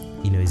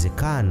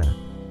inawezekana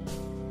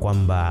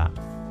kwamba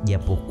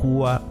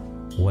japokuwa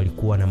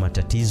walikuwa na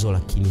matatizo,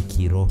 lakini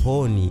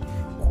kirohoni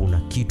kuna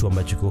kitu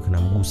ambacho kilikuwa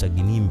kinamgusa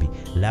Ginimbi.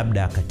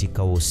 Labda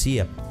katika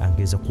wosia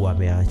angeweza kuwa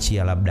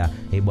ameachia labda,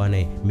 bwana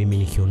mimi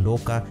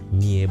nikiondoka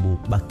nyie hebu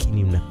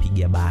bakini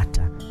mnapiga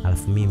bata,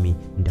 alafu mimi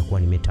nitakuwa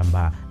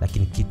nimetambaa.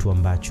 Lakini kitu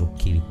ambacho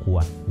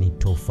kilikuwa ni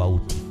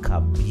tofauti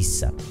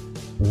kabisa.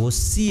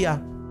 Wosia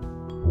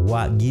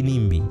wa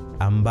Ginimbi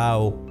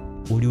ambao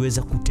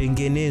uliweza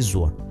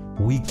kutengenezwa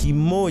wiki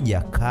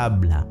moja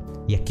kabla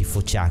ya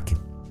kifo chake,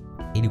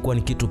 ilikuwa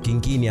ni kitu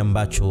kingine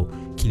ambacho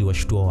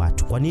kiliwashtua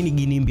watu. Kwa nini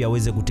Ginimbi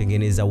aweze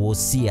kutengeneza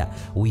wosia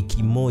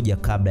wiki moja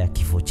kabla ya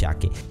kifo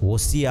chake?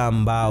 Wosia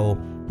ambao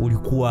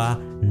ulikuwa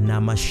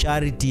na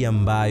masharti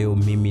ambayo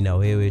mimi na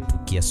wewe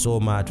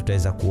tukiyasoma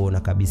tutaweza kuona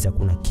kabisa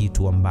kuna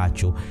kitu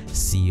ambacho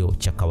sio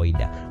cha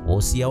kawaida.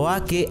 Wosia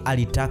wake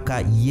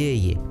alitaka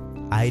yeye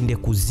aende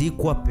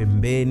kuzikwa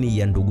pembeni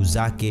ya ndugu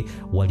zake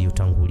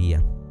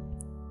waliotangulia,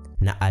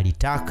 na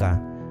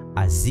alitaka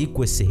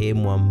azikwe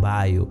sehemu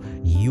ambayo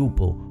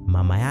yupo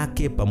mama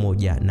yake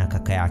pamoja na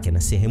kaka yake,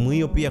 na sehemu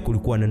hiyo pia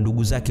kulikuwa na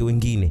ndugu zake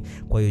wengine.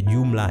 Kwa hiyo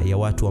jumla ya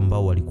watu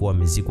ambao walikuwa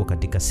wamezikwa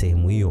katika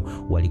sehemu hiyo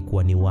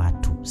walikuwa ni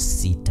watu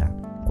 6.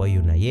 Kwa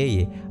hiyo na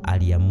yeye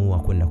aliamua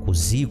kwenda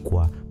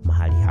kuzikwa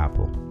mahali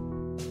hapo.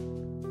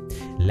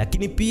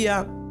 Lakini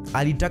pia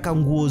alitaka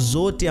nguo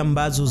zote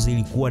ambazo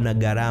zilikuwa na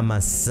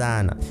gharama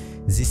sana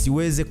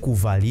zisiweze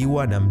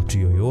kuvaliwa na mtu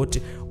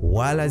yoyote,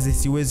 wala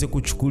zisiweze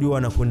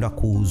kuchukuliwa na kwenda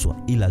kuuzwa,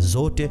 ila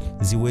zote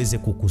ziweze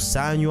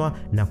kukusanywa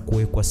na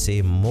kuwekwa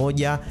sehemu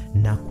moja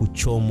na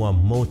kuchomwa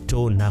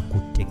moto na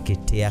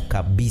kuteketea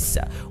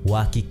kabisa.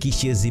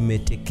 Wahakikishe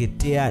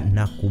zimeteketea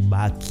na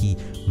kubaki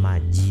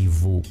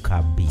majivu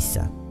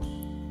kabisa.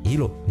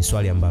 Hilo ni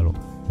swali ambalo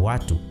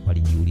watu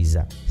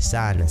walijiuliza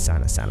sana.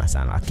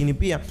 Lakini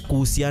pia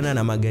kuhusiana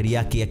na magari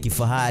yake ya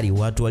kifahari,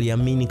 watu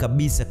waliamini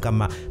kabisa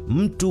kama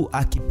mtu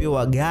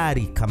akipewa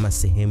gari kama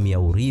sehemu ya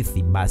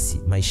urithi,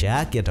 basi maisha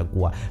yake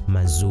yatakuwa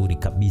mazuri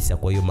kabisa.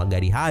 Kwa hiyo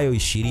magari hayo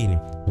 20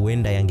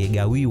 huenda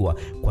yangegawiwa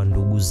kwa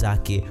ndugu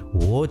zake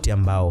wote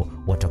ambao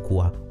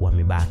watakuwa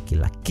wamebaki.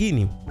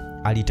 Lakini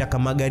alitaka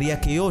magari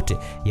yake yote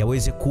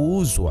yaweze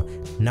kuuzwa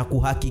na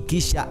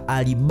kuhakikisha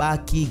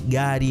alibaki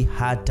gari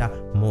hata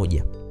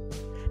moja,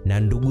 na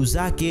ndugu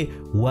zake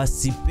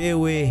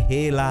wasipewe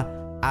hela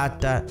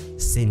hata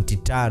senti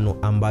 5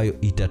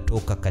 ambayo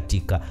itatoka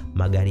katika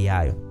magari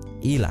hayo,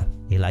 ila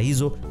hela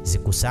hizo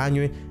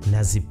zikusanywe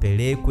na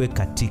zipelekwe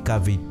katika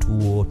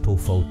vituo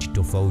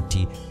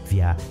tofauti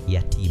vya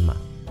yatima.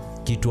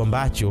 Kitu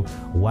ambacho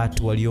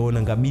watu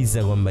waliona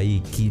kabisa kwamba hii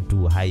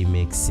kitu hai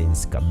make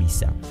sense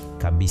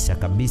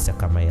kabisa.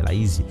 Kama hela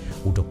hizi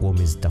utakuwa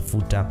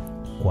umezitafuta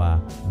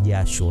kwa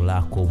jasho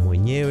lako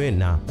mwenyewe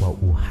na kwa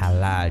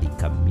uhalali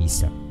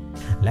kabisa.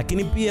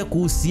 Lakini pia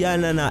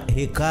kuhusiana na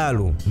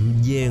hekalu,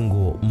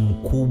 mjengo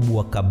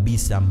mkubwa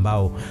kabisa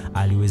ambao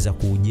aliweza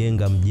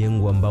kuujenga,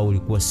 mjengo ambao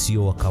ulikuwa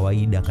sio wa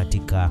kawaida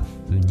katika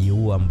mji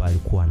huu ambao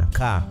alikuwa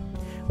anakaa.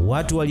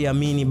 Watu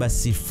waliamini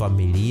basi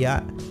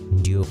familia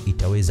ndio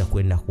itaweza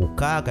kwenda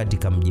kukaa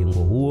katika mjengo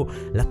huo,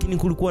 lakini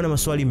kulikuwa na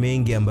maswali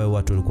mengi ambayo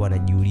watu walikuwa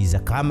wanajiuliza,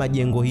 kama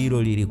jengo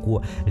hilo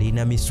lilikuwa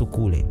lina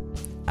misukule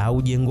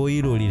au jengo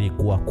hilo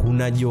lilikuwa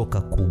kuna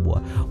joka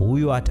kubwa,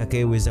 huyo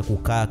atakayeweza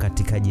kukaa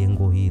katika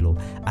jengo hilo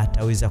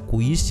ataweza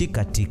kuishi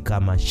katika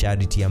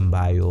masharti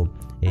ambayo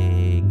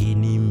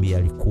Ginimbi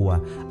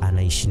alikuwa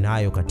anaishi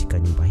nayo katika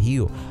nyumba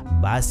hiyo?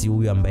 Basi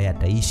huyu ambaye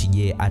ataishi,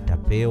 je,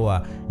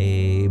 atapewa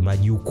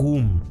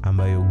majukumu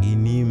ambayo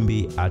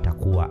Ginimbi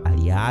atakuwa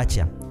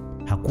aliacha?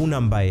 Hakuna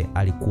ambaye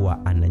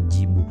alikuwa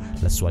anajibu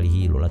la swali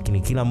hilo,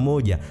 lakini kila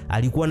mmoja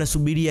alikuwa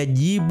anasubiria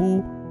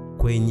jibu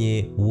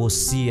kwenye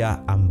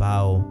wosia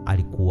ambao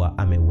alikuwa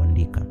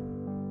ameuandika.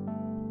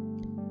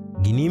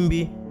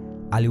 Ginimbi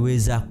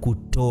aliweza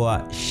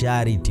kutoa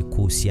sharti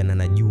kuhusiana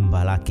na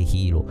jumba lake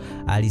hilo.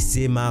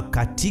 Alisema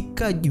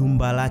katika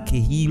jumba lake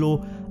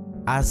hilo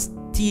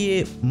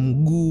asitie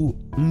mguu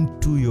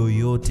mtu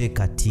yoyote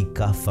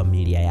katika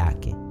familia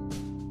yake.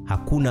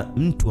 Hakuna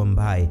mtu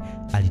ambaye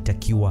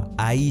alitakiwa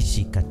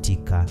aishi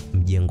katika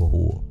mjengo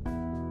huo.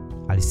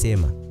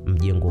 Alisema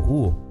mjengo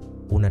huo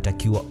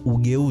unatakiwa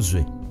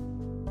ugeuzwe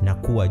na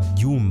kuwa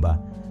jumba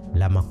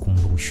la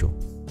makumbusho,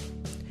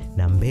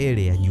 na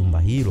mbele ya jumba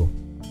hilo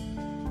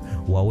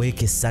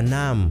waweke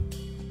sanamu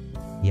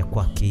ya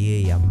kwake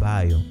yeye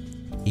ambayo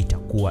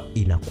itakuwa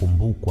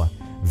inakumbukwa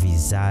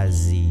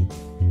vizazi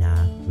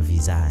na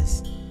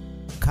vizazi.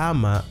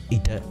 Kama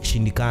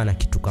itashindikana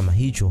kitu kama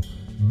hicho,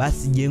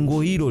 basi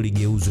jengo hilo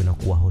ligeuzwe na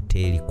kuwa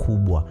hoteli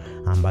kubwa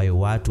ambayo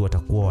watu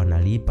watakuwa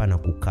wanalipa na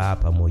kukaa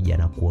pamoja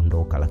na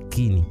kuondoka,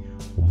 lakini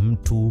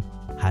mtu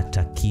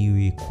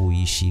hatakiwi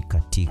kuishi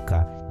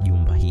katika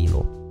jumba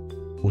hilo.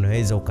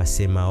 Unaweza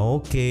ukasema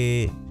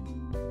okay,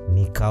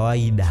 ni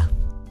kawaida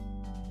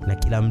na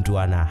kila mtu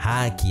ana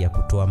haki ya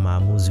kutoa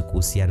maamuzi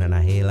kuhusiana na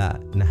hela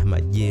na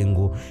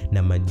majengo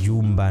na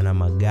majumba na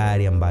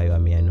magari ambayo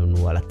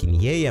ameyanunua,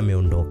 lakini yeye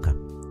ameondoka,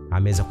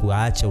 ameweza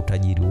kuacha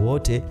utajiri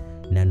wote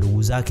na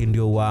ndugu zake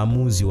ndio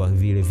waamuzi wa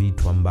vile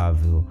vitu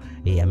ambavyo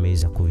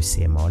ameweza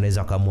kuvisema.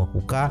 Wanaweza kaamua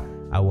kukaa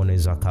au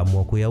wanaweza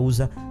kaamua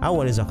kuyauza au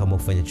wanaweza kaamua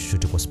kufanya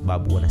chochote, kwa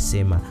sababu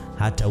wanasema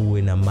hata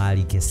uwe na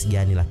mali kiasi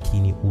gani,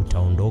 lakini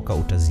utaondoka,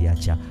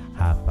 utaziacha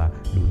hapa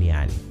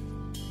duniani.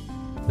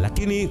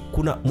 Lakini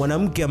kuna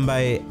mwanamke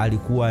ambaye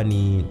alikuwa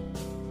ni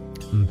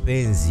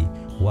mpenzi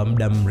wa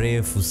muda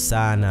mrefu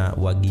sana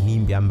wa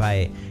Ginimbi,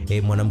 ambaye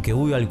mwanamke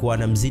huyu alikuwa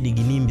anamzidi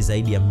Ginimbi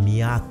zaidi ya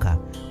miaka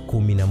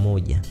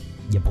 11.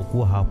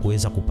 Japokuwa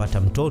hawakuweza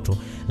kupata mtoto,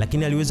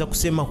 lakini aliweza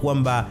kusema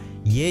kwamba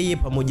yeye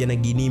pamoja na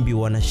Ginimbi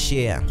wana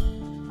share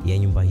ya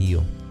nyumba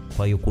hiyo.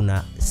 Kwa hiyo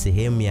kuna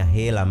sehemu ya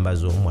hela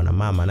ambazo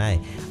mwanamama naye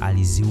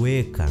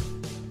aliziweka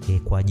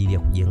kwa ajili ya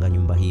kujenga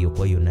nyumba hiyo.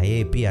 Kwa hiyo na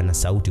yeye pia ana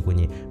sauti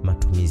kwenye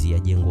matumizi ya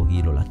jengo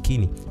hilo.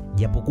 Lakini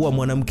japokuwa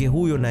mwanamke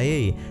huyo na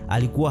yeye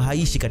alikuwa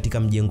haishi katika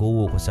mjengo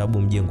huo, kwa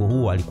sababu mjengo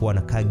huo alikuwa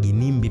anakaa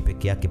Ginimbi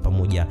peke yake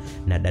pamoja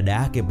na dada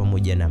yake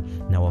pamoja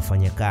na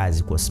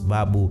wafanyakazi, kwa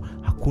sababu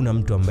hakuna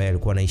mtu ambaye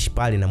alikuwa anaishi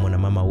pale, na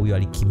mwanamama huyo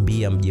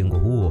alikimbia mjengo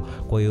huo.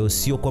 Kwa hiyo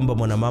sio kwamba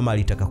mwanamama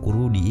alitaka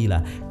kurudi,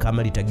 ila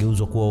kama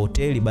litageuzwa kuwa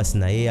hoteli, basi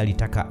na yeye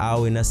alitaka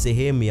awe na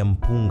sehemu ya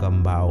mpunga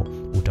ambao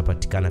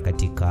utapatikana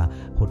katika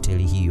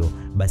hoteli hiyo.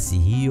 Basi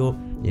hiyo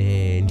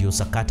ndio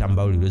sakata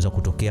ambayo iliweza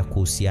kutokea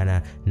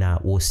kuhusiana na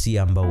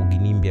wosia ambao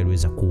Ginimbi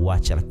aliweza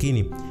kuuacha.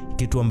 Lakini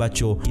kitu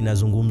ambacho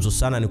kinazungumzwa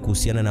sana ni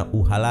kuhusiana na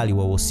uhalali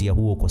wa wosia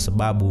huo, kwa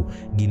sababu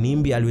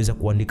Ginimbi aliweza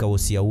kuandika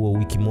wosia huo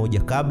wiki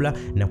moja kabla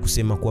na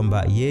kusema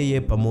kwamba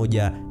yeye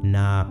pamoja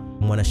na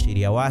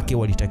mwanasheria wake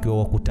walitakiwa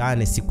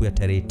wakutane siku ya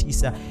tarehe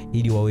 9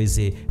 ili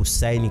waweze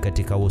kusaini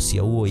katika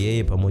wosia huo,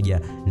 yeye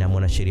pamoja na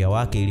mwanasheria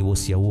wake, ili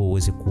wosia huo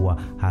uweze kuwa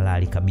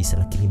halali kabisa.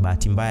 Lakini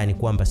bahati mbaya ni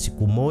kwamba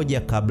siku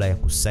moja kabla ya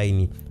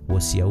kusaini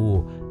wosia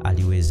huo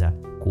aliweza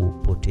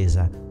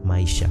kupoteza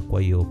maisha.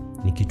 Kwa hiyo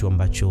ni kitu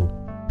ambacho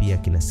pia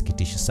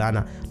kinasikitisha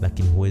sana,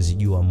 lakini huwezi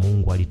jua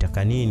Mungu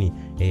alitaka nini,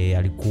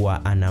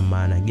 alikuwa ana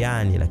maana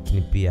gani,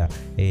 lakini pia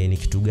ni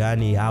kitu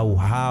gani au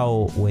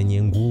hao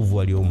wenye nguvu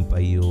waliompa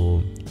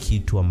hiyo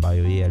kitu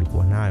ambayo yeye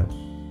alikuwa nayo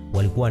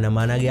walikuwa na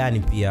maana gani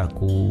pia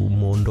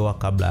kumuondoa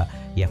kabla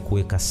ya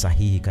kuweka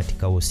sahihi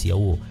katika wosia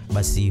huo.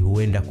 Basi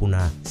huenda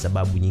kuna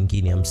sababu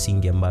nyingine ya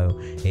msingi ambayo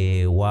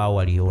wao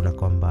waliona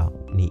kwamba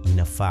ni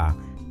inafaa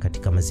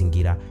katika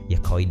mazingira ya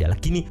kawaida.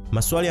 Lakini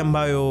maswali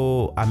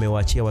ambayo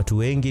amewaachia watu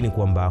wengi ni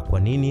kwamba kwa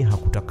nini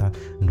hakutaka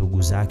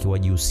ndugu zake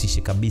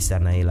wajihusishe kabisa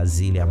na hela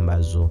zile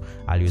ambazo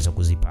aliweza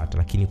kuzipata,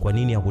 lakini kwa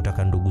nini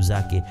hakutaka ndugu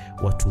zake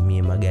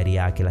watumie magari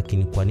yake,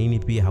 lakini kwa nini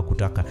pia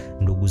hakutaka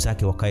ndugu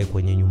zake wakae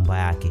kwenye nyumba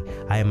yake.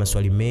 Haya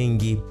maswali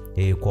mengi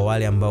kwa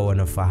wale ambao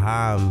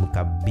wanafahamu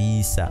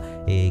kabisa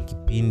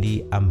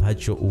kipindi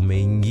ambacho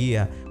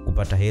umeingia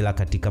kupata hela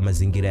katika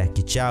mazingira ya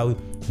kichawi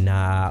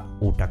na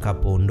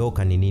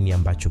utakapoondoka ni nini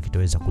ambacho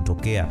kitaweza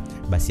kutokea,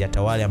 basi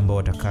hata wale ambao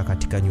watakaa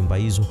katika nyumba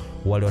hizo,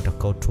 wale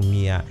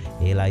watakaotumia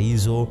hela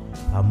hizo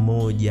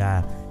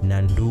pamoja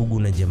na ndugu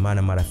na jamaa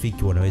na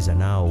marafiki, wanaweza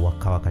nao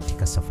wakawa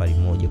katika safari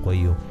moja. Kwa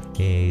hiyo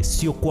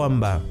sio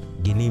kwamba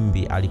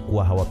Ginimbi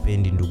alikuwa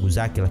hawapendi ndugu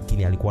zake,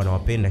 lakini alikuwa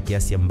anawapenda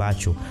kiasi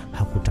ambacho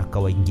hakutaka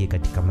waingie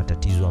katika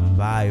matatizo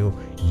ambayo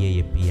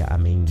yeye pia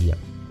ameingia.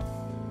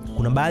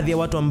 Kuna baadhi ya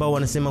watu ambao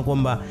wanasema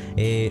kwamba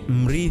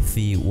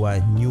mrithi wa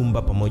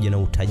nyumba pamoja na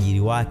utajiri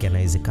wake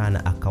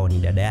anawezekana akawa ni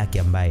dada yake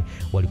ambaye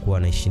walikuwa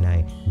wanaishi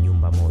naye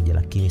nyumba moja.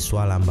 Lakini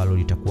swala ambalo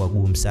litakuwa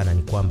gumu sana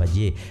ni kwamba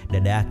je,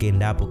 dada yake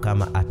endapo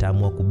kama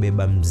ataamua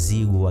kubeba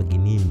mzigo wa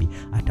Ginimbi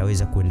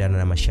ataweza kuendana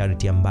na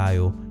masharti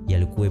ambayo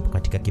yalikuwepo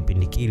katika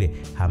kipindi kile?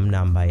 Hamna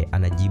ambaye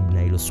anajibu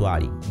na hilo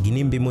swali.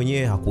 Ginimbi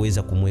mwenyewe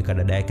hakuweza kumweka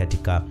dada yake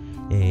katika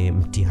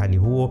mtihani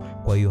huo,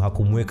 kwa hiyo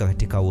hakumweka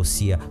katika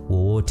wosia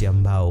wowote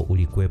ambao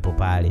ulikuwepo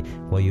pale.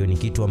 Kwa hiyo ni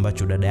kitu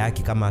ambacho dada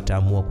yake kama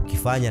ataamua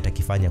kukifanya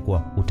atakifanya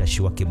kwa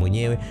utashi wake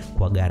mwenyewe,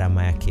 kwa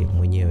gharama yake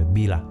mwenyewe,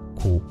 bila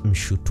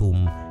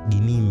kumshutumu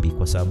Ginimbi,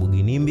 kwa sababu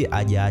Ginimbi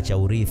hajaacha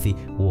urithi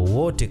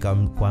wowote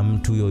kwa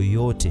mtu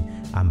yoyote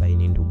ambaye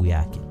ni ndugu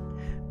yake.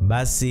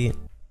 Basi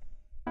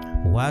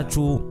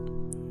watu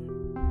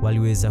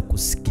waliweza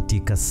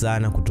kusikitika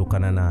sana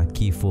kutokana na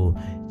kifo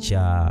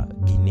cha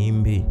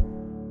Ginimbi.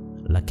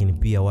 Lakini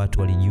pia watu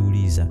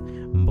walijiuliza,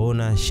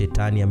 mbona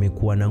shetani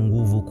amekuwa na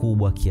nguvu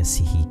kubwa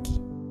kiasi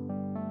hiki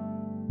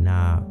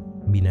na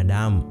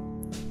binadamu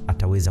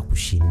ataweza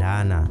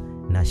kushindana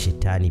na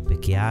shetani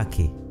peke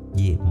yake?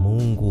 Je,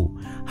 Mungu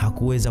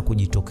hakuweza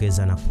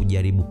kujitokeza na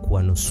kujaribu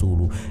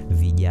kuwanusuru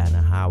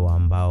vijana hawa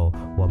ambao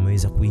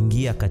wameweza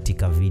kuingia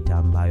katika vita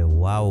ambayo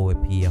wao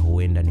pia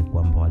huenda ni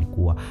kwamba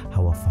walikuwa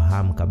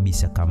hawafahamu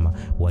kabisa kama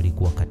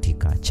walikuwa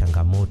katika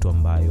changamoto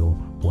ambayo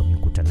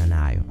wamekutana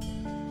nayo?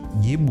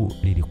 Jibu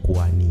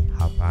lilikuwa ni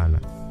hapana.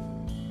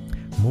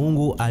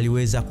 Mungu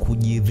aliweza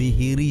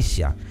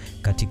kujidhihirisha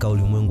katika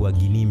ulimwengu wa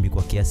Ginimbi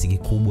kwa kiasi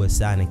kikubwa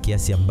sana,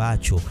 kiasi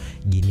ambacho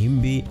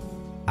Ginimbi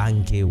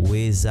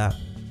angeweza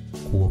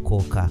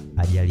kuokoka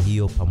ajali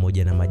hiyo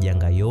pamoja na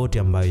majanga yote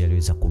ambayo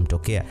yaliweza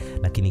kumtokea.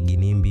 Lakini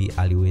Ginimbi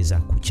aliweza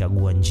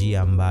kuchagua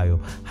njia ambayo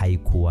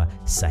haikuwa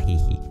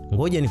sahihi.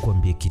 Ngoja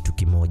nikwambie kitu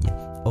kimoja.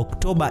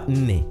 Oktoba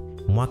 4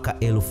 mwaka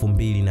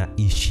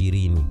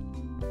 2020,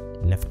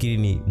 nafikiri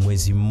ni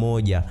mwezi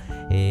mmoja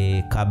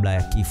kabla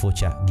ya kifo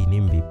cha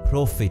Ginimbi,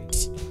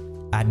 Prophet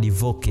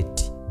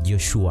Advocate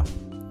Joshua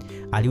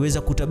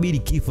aliweza kutabiri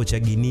kifo cha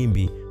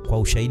Ginimbi kwa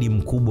ushahidi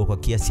mkubwa, kwa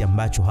kiasi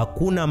ambacho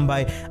hakuna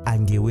ambaye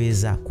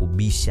angeweza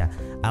kubisha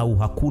au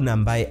hakuna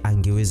ambaye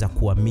angeweza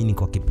kuamini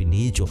kwa kipindi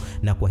hicho.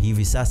 Na kwa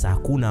hivi sasa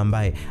hakuna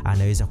ambaye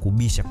anaweza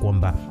kubisha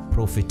kwamba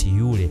prophet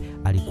yule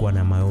alikuwa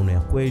na maono ya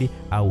kweli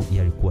au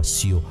yalikuwa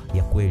sio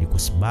ya kweli, kwa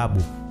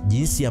sababu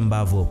jinsi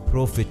ambavyo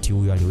prophet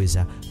huyo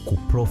aliweza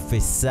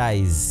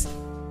kuprophesize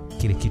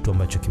kile kitu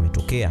ambacho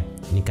kimetokea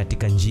ni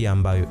katika njia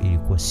ambayo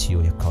ilikuwa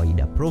sio ya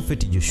kawaida.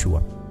 Prophet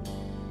Joshua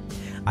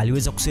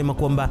aliweza kusema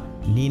kwamba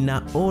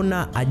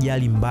ninaona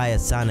ajali mbaya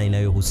sana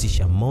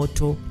inayohusisha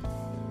moto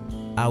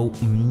au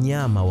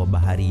mnyama wa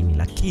baharini,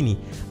 lakini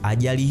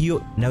ajali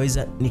hiyo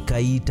naweza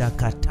nikaita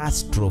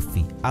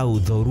catastrophe au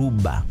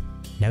dhoruba.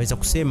 Naweza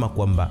kusema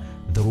kwamba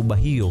dhoruba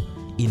hiyo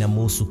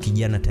inamhusu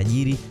kijana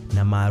tajiri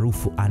na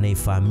maarufu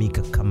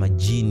anayefahamika kama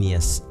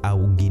Genious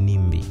au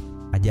Ginimbi.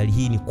 Ajali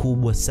hii ni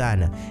kubwa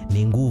sana,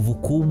 ni nguvu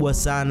kubwa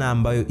sana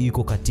ambayo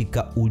iko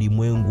katika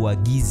ulimwengu wa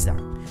giza.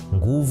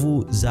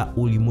 Nguvu za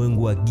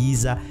ulimwengu wa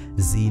giza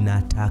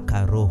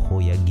zinataka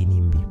roho ya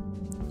Ginimbi.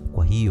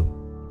 Kwa hiyo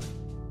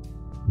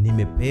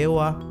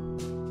nimepewa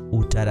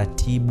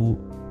utaratibu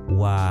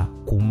wa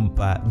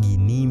kumpa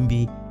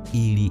Ginimbi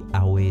ili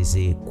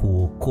aweze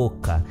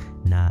kuokoka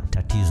na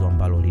tatizo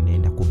ambalo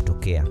linaenda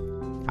kumtokea.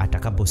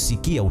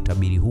 Atakaposikia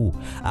utabiri huu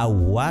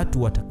au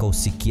watu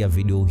watakaosikia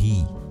video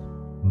hii,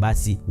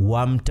 basi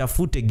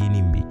wamtafute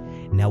Ginimbi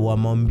na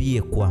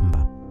wamwambie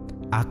kwamba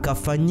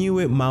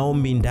akafanyiwe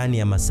maombi ndani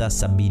ya masaa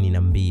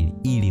 72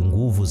 ili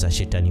nguvu za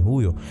shetani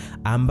huyo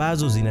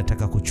ambazo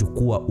zinataka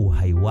kuchukua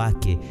uhai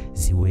wake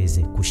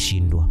ziweze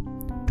kushindwa.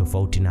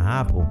 Tofauti na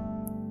hapo,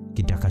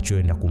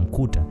 kitakachoenda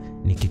kumkuta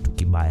ni kitu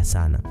kibaya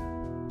sana.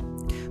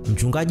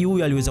 Mchungaji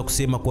huyu aliweza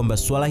kusema kwamba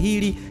swala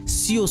hili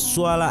sio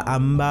swala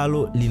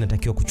ambalo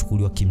linatakiwa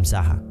kuchukuliwa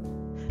kimzaha.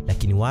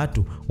 Lakini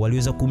watu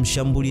waliweza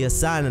kumshambulia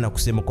sana na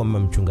kusema kwamba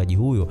mchungaji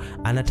huyo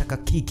anataka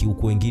kiki,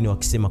 huku wengine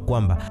wakisema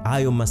kwamba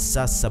hayo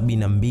masaa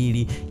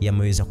 72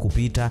 yameweza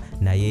kupita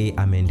na yeye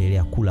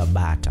ameendelea kula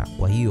bata.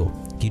 Kwa hiyo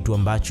kitu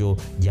ambacho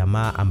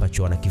jamaa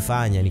ambacho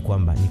wanakifanya ni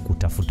kwamba ni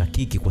kutafuta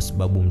kiki, kwa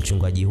sababu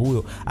mchungaji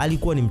huyo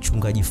alikuwa ni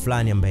mchungaji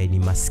fulani ambaye ni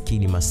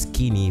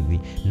maskini hivi,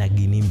 na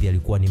Ginimbi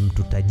alikuwa ni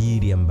mtu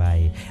tajiri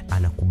ambaye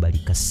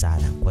anakubalika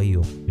sana. Kwa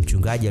hiyo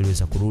mchungaji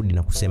aliweza kurudi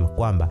na kusema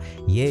kwamba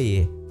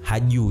yeye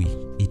hajui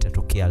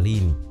itatokea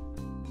lini.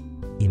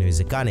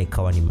 Inawezekana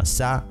ikawa ni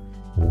masaa,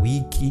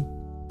 wiki,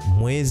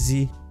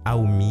 mwezi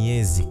au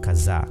miezi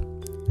kadhaa,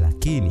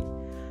 lakini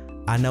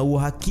ana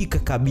uhakika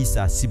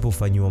kabisa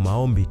asipofanywa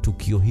maombi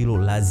tukio hilo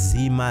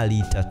lazima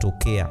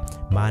litatokea,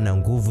 maana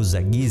nguvu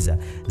za giza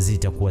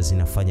zitakuwa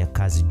zinafanya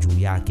kazi juu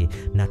yake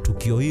na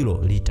tukio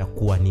hilo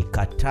litakuwa ni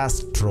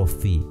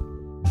catastrophe,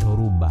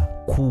 dhoruba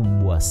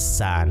kubwa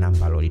sana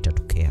ambalo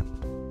litatokea.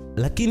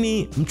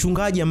 Lakini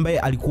mchungaji ambaye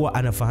alikuwa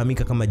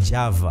anafahamika kama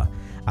Java,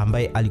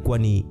 ambaye alikuwa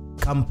ni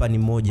kampani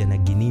moja na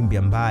Ginimbi,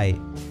 ambaye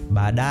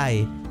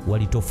baadaye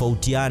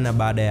walitofautiana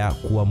baada ya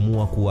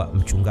kuamua kuwa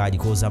mchungaji.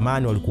 Kwa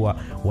zamani walikuwa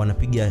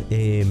wanapiga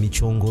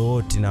michongo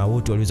yote na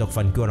wote waliweza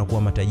kufanikiwa na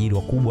kuwa matajiri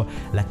wakubwa,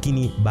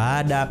 lakini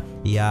baada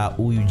ya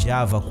huyu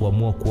Java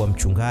kuamua kuwa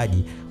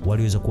mchungaji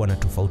waliweza kuwa na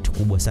tofauti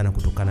kubwa sana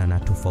kutokana na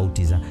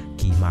tofauti za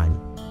kiimani.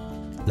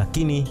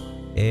 Lakini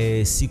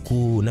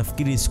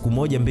nafikiri siku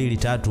 1,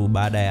 2, 3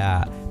 baada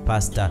ya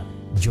Pastor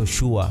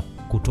Joshua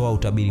kutoa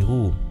utabiri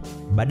huu,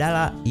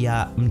 badala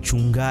ya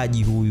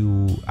mchungaji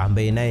huyu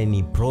ambaye naye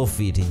ni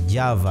prophet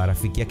Java,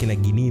 rafiki yake na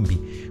Ginimbi,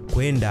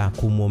 kwenda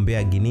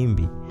kumwombea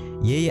Ginimbi,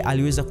 yeye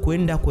aliweza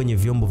kwenda kwenye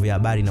vyombo vya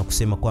habari na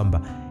kusema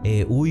kwamba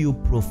huyu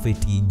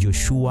prophet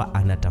Joshua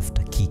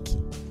anatafuta kiki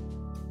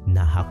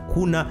na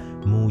hakuna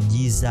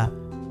muujiza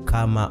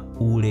kama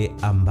ule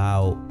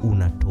ambao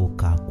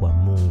unatoka kwa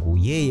Mungu.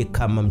 Yeye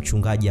kama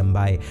mchungaji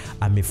ambaye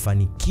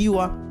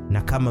amefanikiwa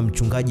na kama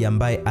mchungaji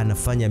ambaye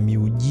anafanya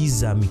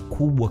miujiza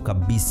mikubwa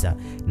kabisa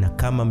na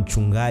kama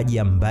mchungaji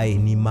ambaye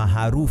ni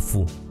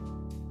maarufu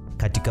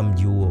katika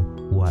mji huo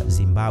wa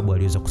Zimbabwe,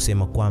 aliweza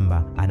kusema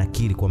kwamba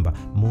anakiri kwamba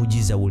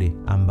muujiza ule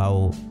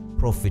ambao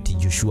Prophet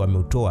Joshua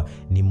ameutoa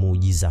ni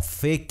muujiza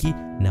feki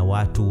na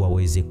watu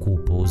waweze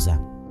kuupuuza.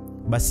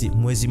 Basi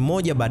mwezi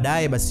mmoja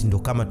baadaye, basi ndo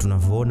kama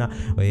tunavyoona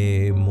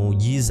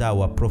muujiza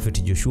wa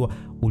Prophet Joshua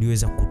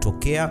uliweza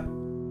kutokea,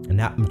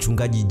 na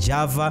mchungaji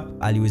Java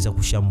aliweza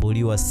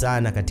kushambuliwa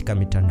sana katika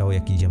mitandao ya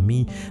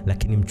kijamii.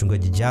 Lakini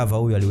mchungaji Java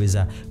huyu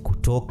aliweza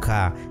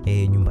kutoka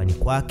nyumbani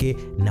kwake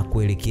na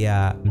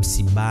kuelekea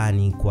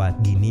msibani kwa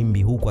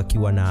Ginimbi, huku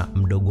akiwa na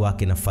mdogo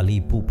wake na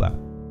Fali Pupa.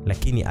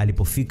 Lakini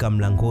alipofika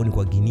mlangoni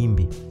kwa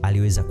Ginimbi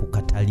aliweza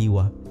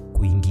kukataliwa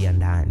kuingia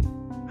ndani.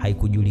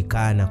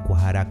 Haikujulikana kwa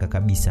haraka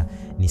kabisa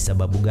ni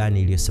sababu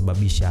gani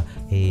iliyosababisha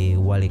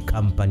wale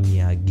kampani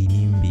ya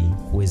Ginimbi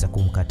kuweza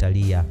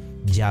kumkatalia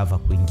Java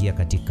kuingia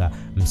katika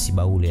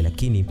msiba ule.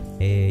 Lakini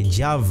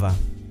Java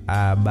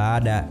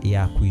baada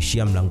ya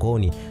kuishia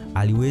mlangoni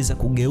aliweza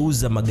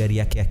kugeuza magari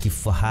yake ya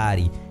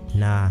kifahari,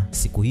 na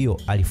siku hiyo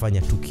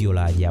alifanya tukio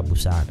la ajabu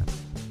sana.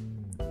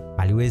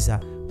 Aliweza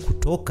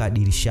kutoka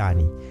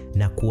dirishani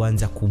na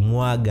kuanza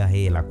kumwaga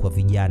hela kwa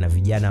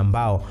vijana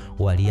ambao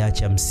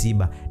waliacha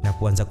msiba na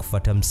kuanza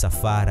kufuata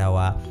msafara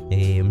wa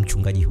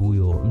mchungaji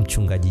huyo,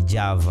 mchungaji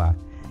Java.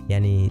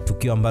 Yani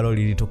tukio ambalo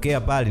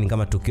lilitokea pale ni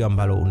kama tukio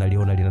ambalo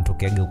unaliona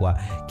linatokea kwa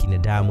kina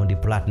Diamond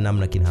Platinum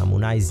na kina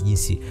Harmonize,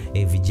 jinsi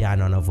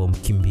vijana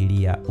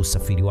wanavyomkimbilia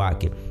usafiri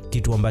wake,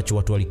 kitu ambacho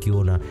watu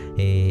walikiona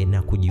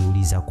na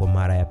kujiuliza kwa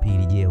mara ya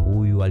pili, je,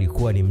 huyu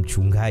alikuwa ni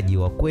mchungaji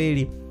wa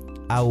kweli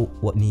au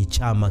ni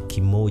chama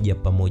kimoja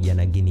pamoja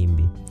na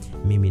Ginimbi?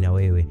 Mimi na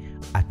wewe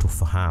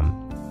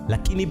atufahamu.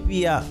 Lakini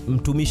pia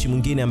mtumishi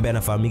mwingine ambaye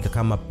anafahamika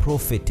kama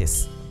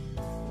Prophetess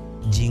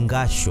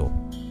Jingasho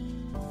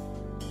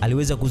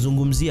aliweza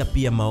kuzungumzia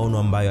pia maono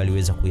ambayo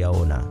aliweza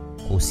kuyaona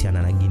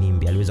kuhusiana na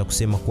Ginimbi. Aliweza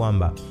kusema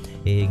kwamba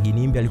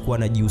Ginimbi alikuwa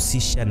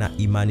anajihusisha na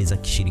imani za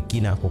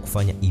kishirikina kwa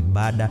kufanya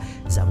ibada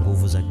za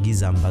nguvu za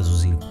giza ambazo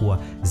zilikuwa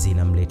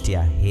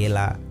zinamletea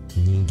hela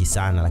nyingi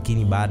sana,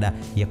 lakini baada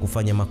ya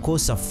kufanya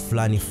makosa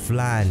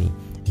fulani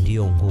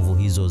ndio nguvu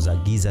hizo za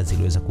giza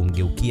ziliweza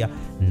kumgeukia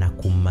na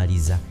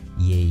kummaliza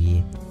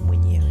yeye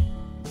mwenyewe.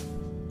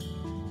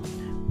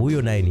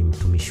 Huyo naye ni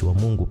mtumishi wa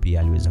Mungu, pia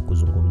aliweza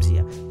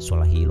kuzungumzia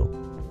swala hilo.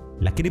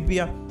 Lakini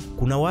pia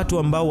kuna watu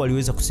ambao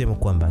waliweza kusema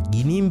kwamba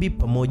Ginimbi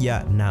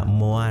pamoja na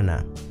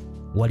Moana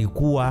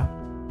walikuwa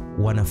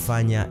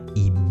wanafanya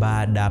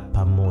ibada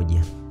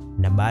pamoja,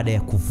 na baada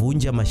ya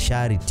kuvunja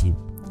masharti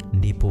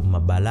ndipo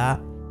mabalaa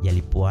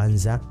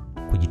yalipoanza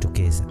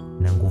kujitokeza,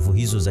 na nguvu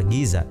hizo za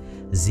giza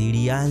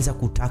zilianza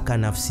kutaka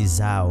nafsi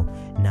zao,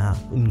 na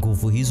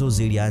nguvu hizo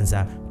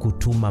zilianza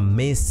kutuma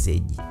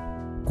message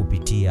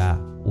kupitia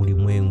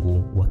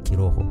ulimwengu wa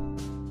kiroho,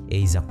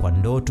 aidha kwa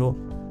ndoto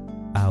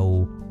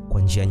au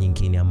kwa njia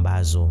nyingine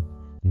ambazo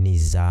ni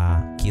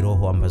za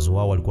kiroho, ambazo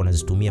wao walikuwa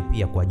wanazitumia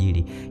pia kwa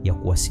ajili ya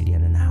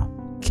kuwasiliana nao.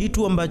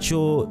 Kitu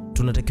ambacho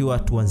tunatakiwa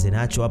tuanze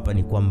nacho hapa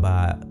ni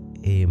kwamba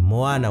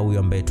Moana huyo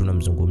ambaye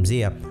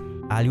tunamzungumzia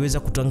aliweza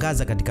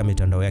kutangaza katika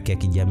mitandao yake ya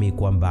kijamii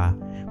kwamba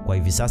kwa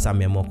hivi sasa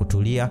ameamua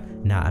kutulia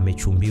na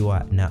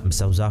amechumbiwa na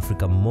South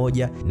Africa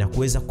mmoja, na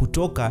kuweza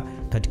kutoka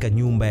katika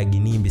nyumba ya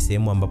Ginimbi,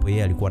 sehemu ambapo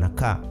yeye alikuwa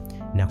anakaa,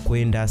 na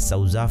kwenda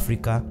South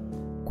Africa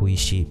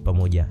kuishi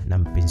pamoja na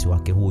mpenzi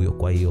wake huyo.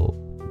 Kwa hiyo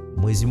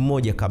mwezi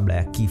mmoja kabla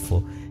ya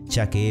kifo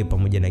chake, yeye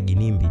pamoja na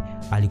Ginimbi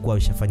alikuwa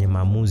ameshafanya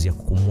maamuzi ya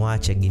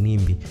kumwacha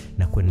Ginimbi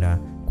na kwenda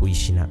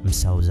kuishi na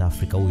South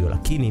Africa huyo,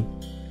 lakini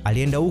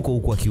alienda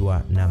huko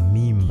akiwa na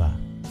mimba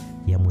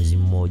ya mwezi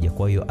mmoja.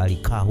 Kwa hiyo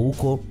alikaa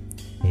huko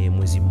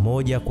mwezi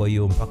mmoja, kwa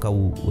hiyo mpaka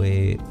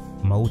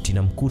mauti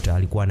na mkuta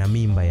alikuwa na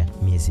mimba ya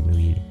miezi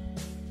 2.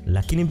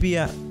 Lakini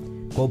pia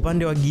kwa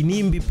upande wa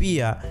Ginimbi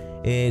pia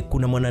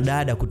kuna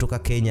mwanadada kutoka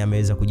Kenya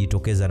ameweza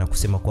kujitokeza na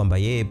kusema kwamba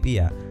yeye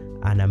pia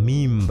ana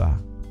mimba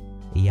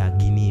ya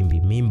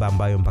Ginimbi, mimba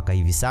ambayo mpaka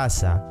hivi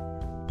sasa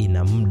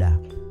ina muda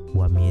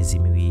wa miezi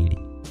 2.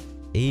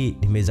 Hii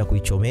nimeweza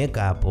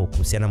kuichomeka hapo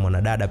kuhusiana na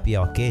mwanadada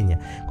pia wa Kenya,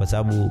 kwa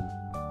sababu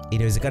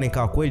inawezekana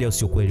ikawa kweli au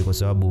sio kweli, kwa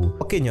sababu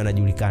Wakenya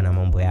wanajulikana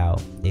mambo yao.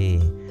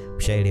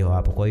 Ushaelewa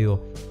hapo. Kwa hiyo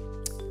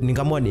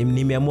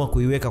nimeamua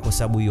kuiweka kwa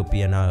sababu hiyo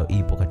pia nayo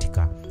ipo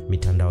katika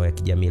mitandao ya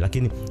kijamii.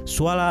 Lakini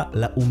swala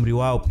la umri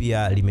wao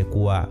pia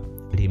limekuwa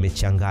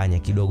limechanganya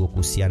kidogo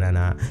kuhusiana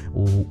na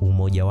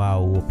umoja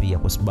wao huo pia,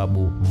 kwa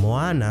sababu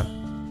Moana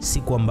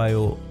siku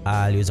ambayo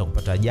aliweza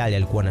kupata ajali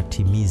alikuwa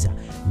anatimiza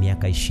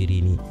miaka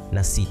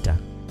 26.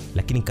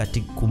 Lakini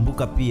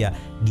kumbuka pia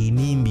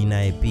Ginimbi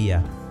naye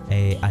pia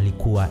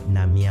alikuwa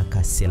na miaka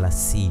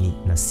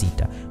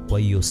 36. Kwa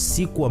hiyo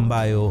siku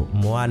ambayo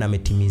Moana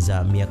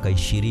ametimiza miaka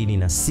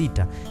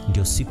 26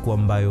 ndio siku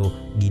ambayo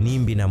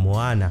Ginimbi na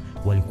Moana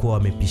walikuwa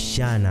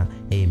wamepishana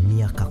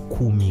miaka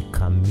 10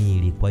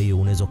 kamili. Kwa hiyo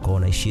unaweza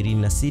kuona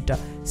 26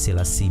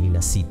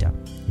 36.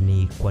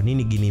 Ni kwa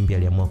nini Ginimbi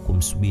aliamua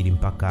kumsubiri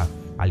mpaka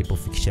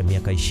alipofikisha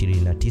miaka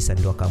 29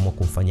 ndio akaamua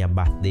kumfanyia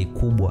birthday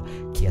kubwa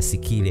kiasi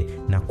kile,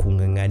 na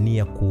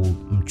kungangania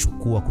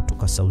kumchukua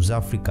kutoka South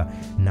Africa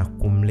na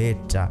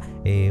kumleta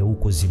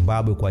huko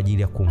Zimbabwe kwa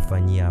ajili ya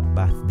kumfanyia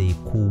birthday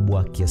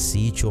kubwa kiasi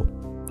hicho,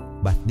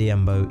 birthday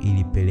ambayo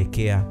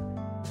ilipelekea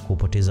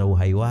kupoteza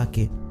uhai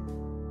wake.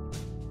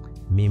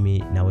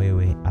 Mimi na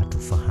wewe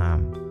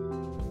atufahamu,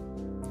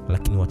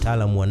 lakini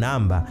wataalamu wa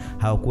namba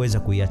hawakuweza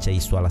kuiacha hii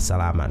swala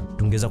salama.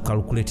 Tungeweza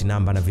kukalkulate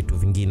namba na vitu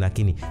vingine,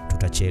 lakini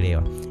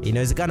tutachelewa.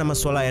 Inawezekana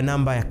masuala ya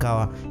namba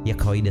yakawa ya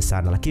kawaida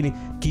sana, lakini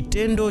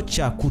kitendo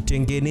cha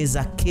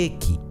kutengeneza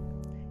keki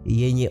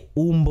yenye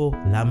umbo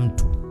la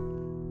mtu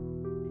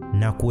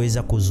na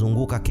kuweza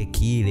kuzunguka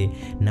keki ile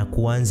na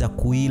kuanza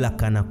kuila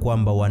kana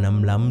kwamba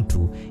wanamla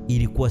mtu,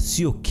 ilikuwa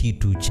sio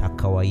kitu cha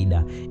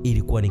kawaida,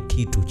 ilikuwa ni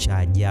kitu cha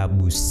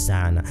ajabu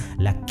sana.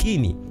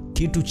 Lakini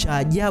kitu cha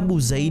ajabu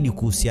zaidi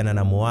kuhusiana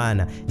na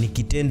Moana ni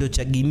kitendo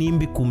cha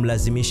Ginimbi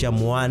kumlazimisha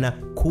Moana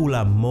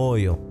kula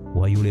moyo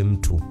wa yule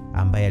mtu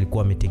ambaye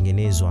alikuwa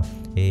ametengenezwa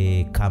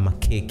kama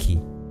keki.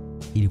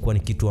 Ilikuwa ni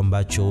kitu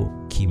ambacho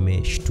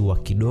kimeshtua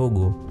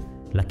kidogo,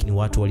 lakini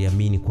watu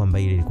waliamini kwamba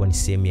ile ilikuwa ni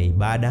sehemu ya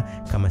ibada,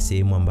 kama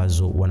sehemu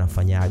ambazo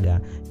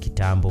wanafanyaga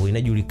kitambo.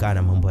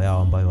 Inajulikana mambo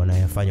yao ambayo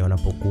wanayafanya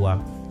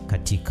wanapokuwa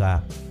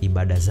katika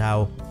ibada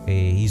zao.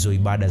 Hizo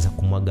ibada za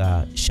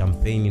kumwaga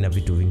champagne na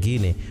vitu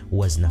vingine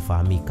huwa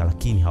zinafahamika,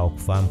 lakini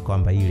hawakufahamu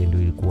kwamba ile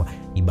ndio ilikuwa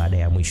ibada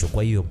ya mwisho.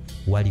 Kwa hiyo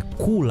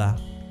walikula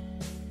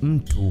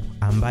mtu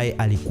ambaye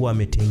alikuwa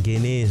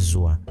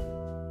ametengenezwa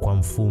kwa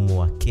mfumo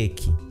wa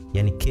keki.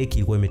 Yani keki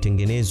ilikuwa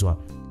imetengenezwa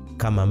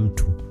kama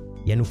mtu.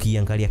 Yani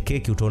ukiangalia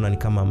keki utaona ni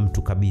kama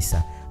mtu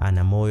kabisa,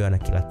 ana moyo, ana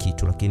kila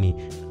kitu. Lakini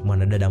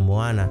mwanadada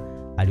Moana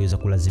aliweza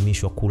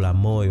kulazimishwa kula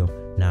moyo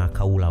na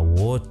akaula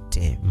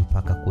wote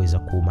mpaka kuweza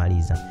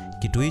kumaliza.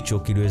 Kitu hicho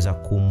kiliweza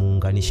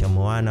kumuunganisha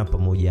Moana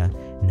pamoja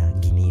na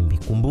Ginimbi.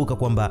 Kumbuka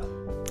kwamba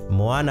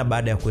Moana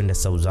baada ya kwenda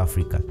South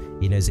Africa,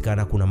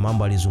 inawezekana kuna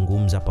mambo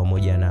alizungumza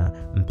pamoja na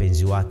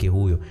mpenzi wake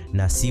huyo,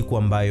 na siku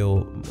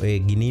ambayo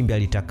Ginimbi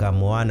alitaka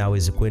Moana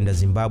aweze kwenda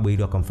Zimbabwe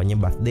ili akamfanyia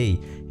birthday,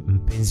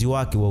 mpenzi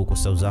wake wa huko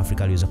South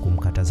Africa aliweza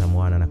kumkataza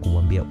Moana na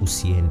kumwambia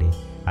usiende,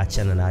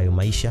 achana na hayo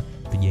maisha,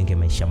 tujenge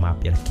maisha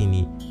mapya.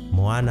 Lakini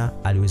Moana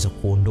aliweza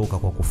kuondoka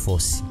kwa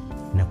kuforce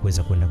na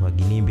kuweza kwenda kwa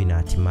Ginimbi, na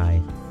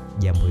hatimaye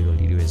jambo hilo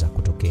liliweza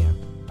kutokea.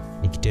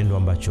 Ni kitendo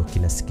ambacho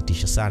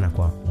kinasikitisha sana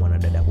kwa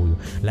mwanadada huyo.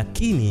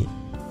 Lakini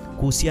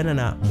kuhusiana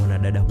na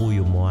mwanadada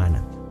huyo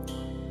Moana,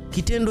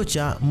 Kitendo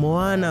cha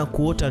Moana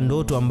kuota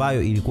ndoto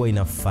ambayo ilikuwa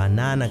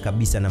inafanana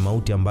kabisa na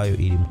mauti ambayo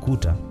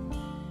ilimkuta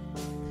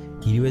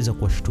iliweza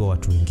kuwashtua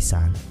watu wengi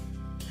sana.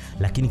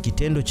 Lakini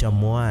kitendo cha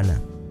Moana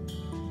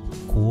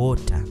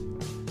kuota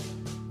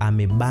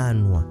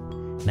amebanwa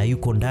na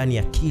yuko ndani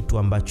ya kitu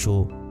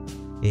ambacho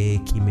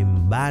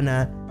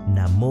kimembana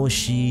na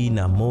moshi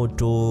na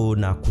moto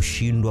na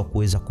kushindwa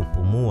kuweza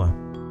kupumua,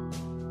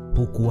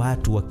 huku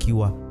watu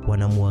wakiwa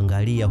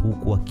wanamuangalia,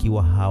 huku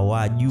wakiwa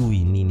hawajui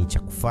nini cha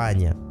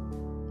kufanya.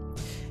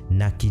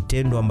 Na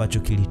kitendo ambacho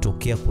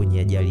kilitokea kwenye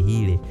ajali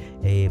hile,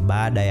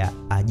 baada ya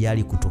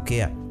ajali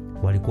kutokea,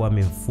 walikuwa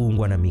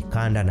wamefungwa na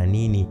mikanda na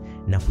nini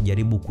na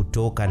kujaribu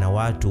kutoka, na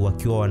watu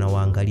wakiwa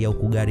wanawaangalia,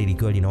 huku gari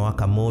likiwa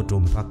linawaka moto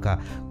mpaka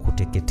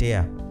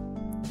kuteketea.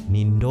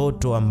 Ni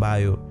ndoto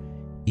ambayo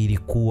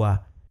ilikuwa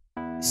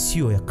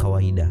sio ya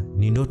kawaida.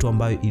 Ni ndoto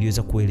ambayo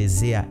iliweza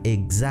kuelezea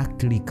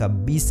exactly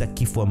kabisa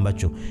kifo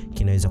ambacho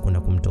kinaweza kwenda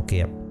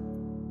kumtokea.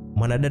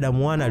 Mwanadada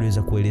Moana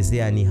aliweza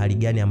kuelezea ni hali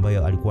gani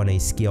ambayo alikuwa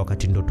anaisikia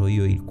wakati ndoto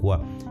hiyo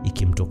ilikuwa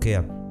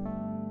ikimtokea.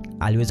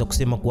 Aliweza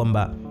kusema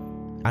kwamba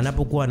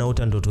anapokuwa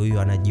anaota ndoto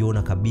hiyo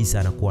anajiona kabisa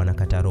anakuwa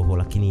anakata roho,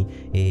 lakini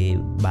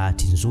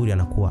bahati nzuri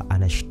anakuwa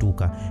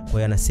anashtuka. Kwa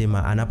hiyo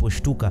anasema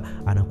anaposhtuka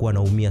anakuwa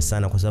anaumia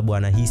sana, kwa sababu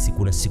anahisi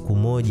kuna siku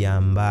moja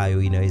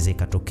ambayo inaweza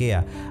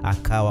ikatokea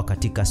akawa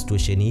katika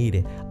situation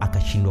ile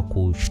akashindwa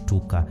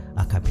kushtuka,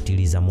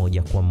 akapitiliza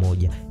moja kwa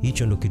moja.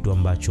 Hicho ndio kitu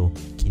ambacho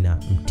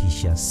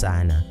kinamtisha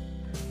sana.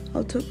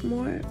 I'll talk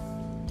more,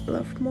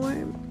 love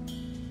more,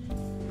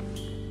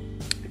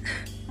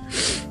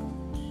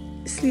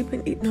 sleep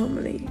and eat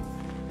normally.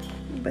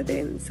 But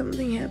then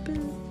something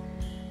happened.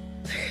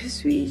 A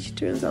switch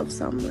turns off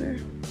somewhere.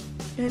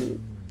 And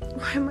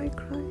why am I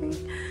crying?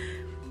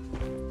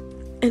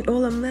 And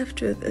all I'm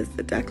left with is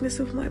the darkness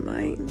of my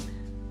mind.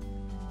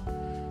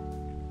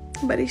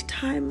 But each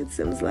time it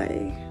seems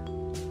like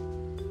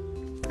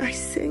I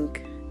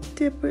sink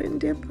deeper and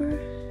deeper.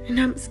 And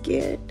I'm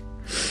scared.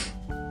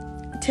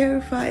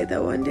 Terrified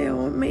that one day I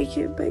won't make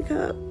it back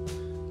up.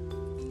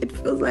 It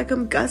feels like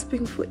I'm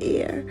gasping for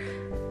air.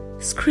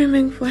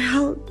 Screaming for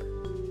help.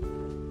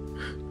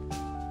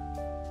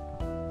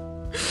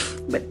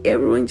 But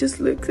everyone just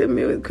looks at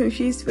me with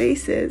confused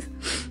faces,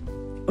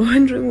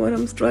 wondering what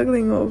I'm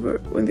struggling over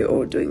when they're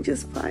all doing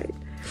just fine.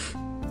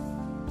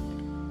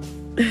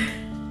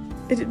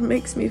 It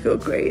makes me feel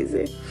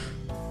crazy.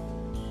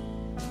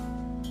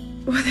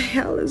 What the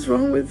hell is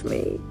wrong with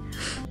me?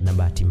 Na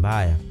bahati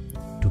mbaya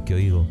tukio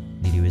hilo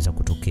liliweza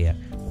kutokea.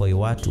 Kwa hiyo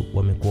watu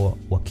wamekuwa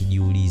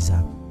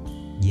wakijiuliza,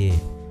 je,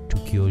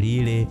 tukio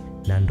lile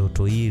na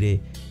ndoto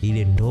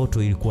ile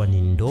ndoto ilikuwa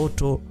ni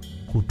ndoto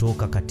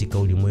kutoka katika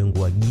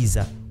ulimwengu wa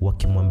giza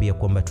wakimwambia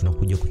kwamba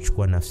tunakuja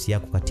kuchukua nafsi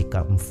yako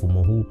katika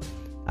mfumo huu,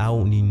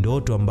 au ni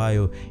ndoto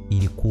ambayo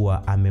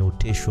ilikuwa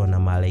ameoteshwa na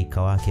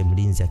malaika wake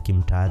mlinzi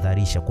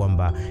akimtahadharisha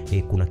kwamba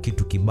kuna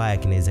kitu kibaya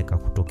kinaweza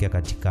kutokea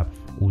katika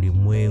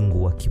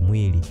ulimwengu wa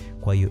kimwili.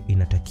 Kwa hiyo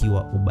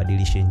inatakiwa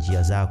ubadilishe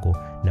njia zako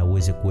na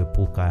uweze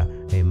kuepuka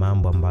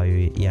mambo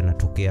ambayo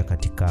yanatokea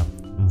katika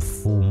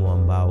mfumo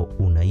ambao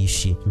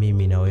unaishi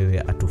mimi na wewe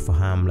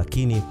atufahamu.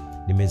 Lakini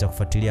nimeweza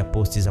kufuatilia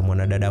posti za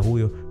mwanadada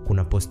huyo.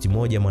 Kuna posti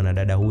moja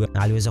mwanadada huyo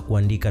aliweza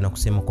kuandika na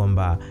kusema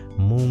kwamba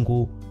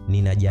Mungu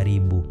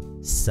ninajaribu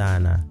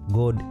sana,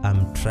 God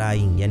I'm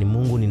trying, yani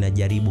Mungu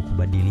ninajaribu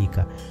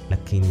kubadilika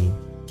lakini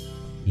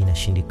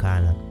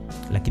inashindikana.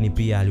 Lakini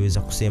pia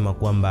aliweza kusema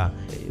kwamba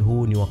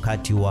huu ni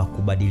wakati wa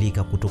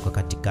kubadilika kutoka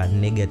katika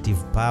negative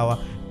power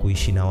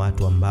kuishi na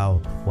watu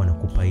ambao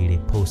wanakupa ile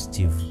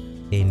positive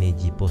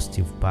energy,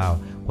 positive power.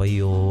 Kwa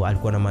hiyo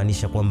alikuwa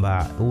anamaanisha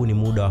kwamba huu ni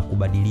muda wa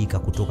kubadilika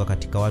kutoka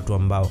katika watu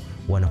ambao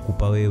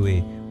wanakupa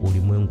wewe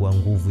ulimwengu wa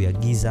nguvu ya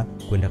giza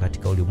kwenda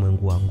katika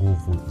ulimwengu wa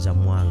nguvu za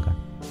mwanga.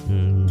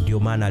 Ndio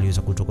maana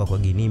aliweza kutoka kwa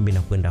Ginimbi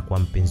na kwenda kwa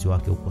mpenzi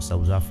wake huko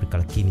South Africa,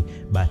 lakini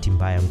bahati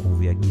mbaya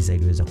nguvu ya giza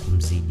iliweza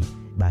kumzidi.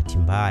 Bahati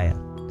mbaya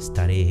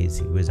starehe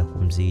ziliweza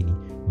kumzidi.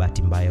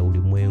 Bahati mbaya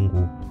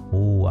ulimwengu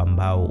huu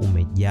ambao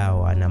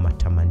umejawa na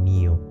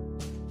matamanio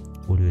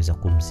uliweza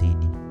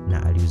kumzidi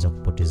na aliweza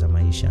kupoteza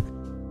maisha.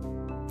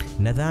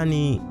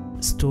 Nadhani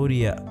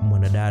story ya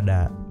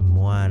mwanadada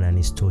Moana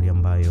ni story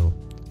ambayo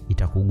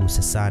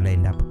itakugusa sana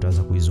endapo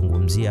tutaanza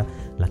kuizungumzia,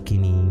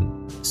 lakini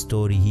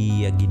story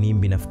hii ya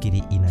Ginimbi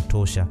nafikiri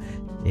inatosha.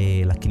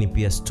 Lakini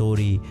pia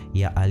story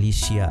ya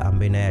Alicia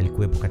ambaye naye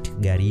alikuwepo katika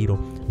gari hilo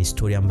ni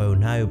story ambayo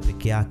nayo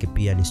peke yake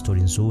pia ni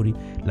story nzuri.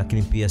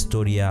 Lakini pia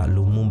story ya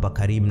Lumumba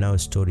Karim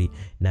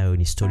nayo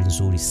ni story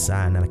nzuri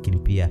sana, lakini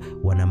pia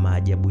wana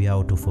maajabu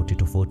yao tofauti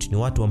tofauti. Ni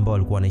watu ambao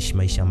walikuwa wanaishi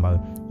maisha ambayo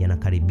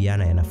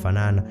yanakaribiana,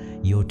 yanafanana,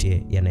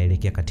 yote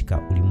yanaelekea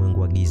katika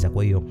ulimwengu wa giza.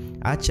 Kwa hiyo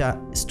acha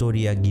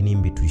story ya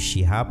Ginimbi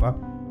tuishie hapa,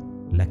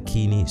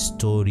 lakini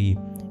story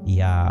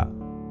ya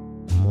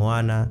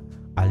Moana,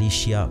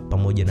 Alicia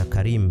pamoja na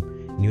Karim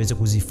niweze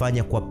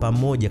kuzifanya kwa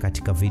pamoja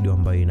katika video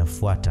ambayo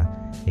inafuata.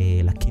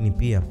 Lakini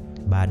pia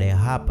baada ya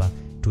hapa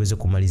tuweze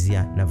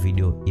kumalizia na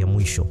video ya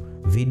mwisho,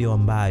 video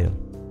ambayo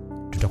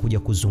tutakuja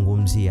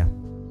kuzungumzia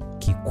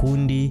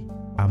kikundi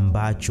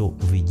ambacho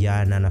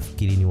vijana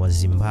nafikiri ni wa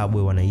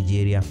Zimbabwe, wa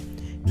Nigeria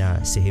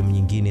na sehemu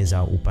nyingine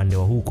za upande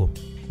wa huko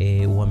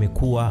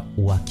wamekuwa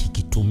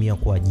wakikitumia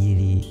kwa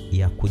ajili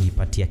ya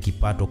kujipatia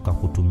kipato kwa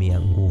kutumia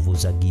nguvu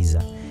za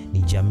giza.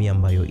 Ni jamii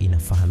ambayo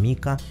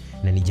inafahamika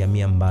na ni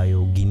jamii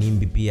ambayo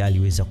Ginimbi pia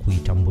aliweza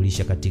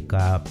kuitambulisha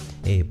katika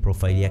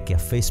profile yake ya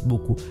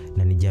Facebook,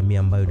 na ni jamii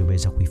ambayo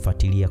nimeweza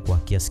kuifuatilia kwa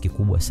kiasi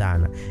kikubwa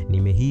sana.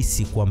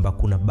 Nimehisi kwamba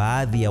kuna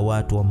baadhi ya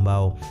watu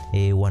ambao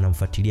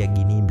wanamfuatilia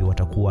Ginimbi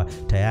watakuwa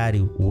tayari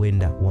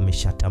huenda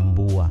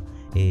wameshatambua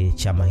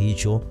chama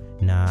hicho,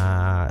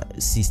 na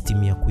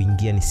system ya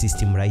kuingia ni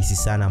system rahisi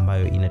sana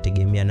ambayo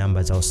inategemea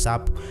namba za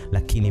WhatsApp,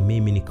 lakini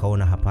mimi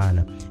nikaona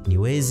hapana,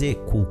 niweze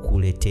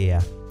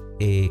kukuletea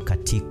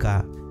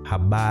katika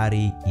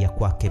habari ya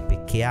kwake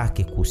peke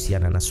yake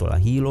kuhusiana na swala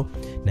hilo,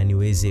 na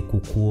niweze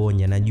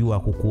kukuonya. Najua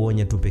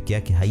kukuonya tu peke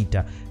yake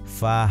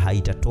haitafaa,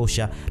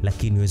 haitatosha,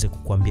 lakini niweze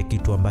kukuambia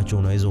kitu ambacho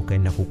unaweza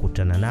ukaenda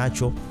kukutana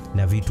nacho,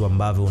 na vitu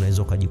ambavyo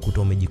unaweza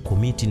ukajikuta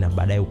umejikomiti na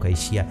baadaye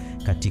ukaishia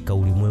katika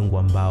ulimwengu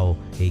ambao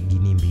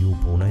Ginimbi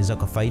yupo. Unaweza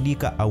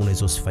kufaidika au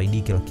unaweza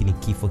usifaidike, lakini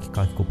kifo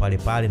kikawa kiko pale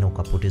pale na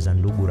ukapoteza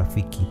ndugu,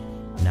 rafiki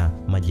na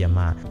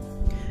majamaa.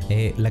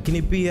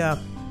 Lakini pia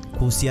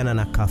kuhusiana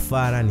na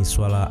kafara ni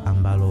swala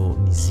ambalo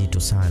ni zito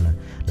sana,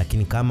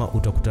 lakini kama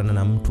utakutana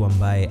na mtu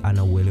ambaye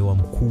ana uelewa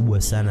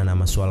mkubwa sana na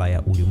masuala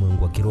ya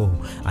ulimwengu wa kiroho,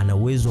 ana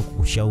uwezo wa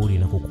kukushauri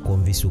na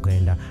kukukonvince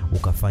ukaenda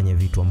ukafanya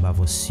vitu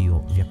ambavyo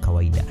sio vya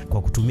kawaida.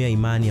 Kwa kutumia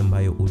imani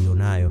ambayo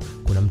ulionayo,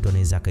 kuna mtu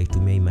anaweza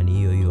akaitumia imani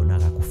hiyo hiyo na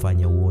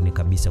akakufanya uone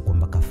kabisa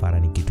kwamba kafara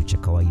ni kitu cha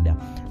kawaida.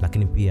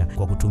 Lakini pia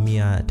kwa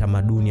kutumia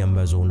tamaduni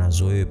ambazo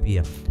unazo wewe,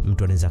 pia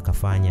mtu anaweza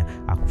akafanya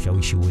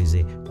akushawishi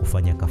uweze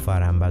kufanya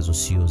kafara ambazo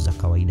sio za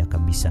kawaida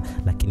kabisa.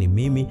 Lakini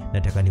mimi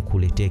nataka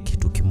nikuletee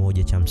kitu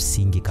kimoja cha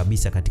msingi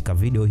kabisa katika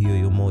video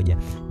hiyo moja,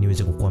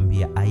 niweze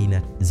kukuambia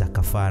aina za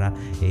kafara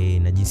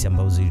na jinsi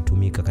ambazo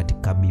zilitumika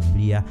katika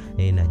Biblia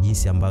na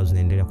jinsi ambazo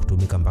zinaendelea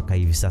kutumika mpaka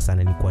hivi sasa,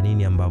 na ni kwa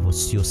nini ambavyo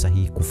sio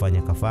sahihi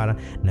kufanya kafara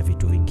na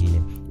vitu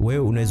vingine.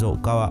 Wewe unaweza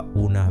ukawa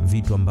una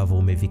vitu ambavyo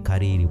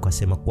umevikariri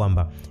ukasema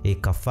kwamba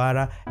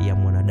kafara ya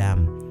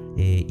mwanadamu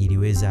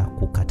iliweza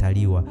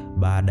kukataliwa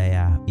baada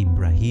ya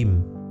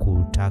Ibrahim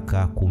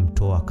kutaka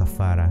kumtoa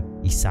kafara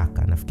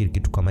Isaka, nafikiri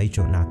kitu kama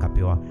hicho, na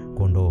akapewa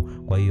kondoo.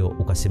 Kwa hiyo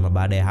ukasema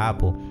baada ya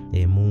hapo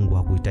Mungu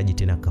hakuhitaji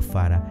tena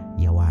kafara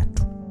ya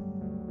watu,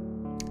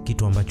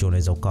 kitu ambacho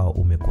unaweza ukawa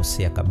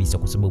umekosea kabisa,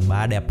 kwa sababu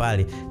baada ya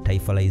pale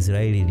taifa la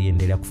Israeli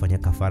liliendelea kufanya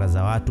kafara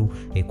za watu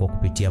kwa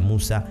kupitia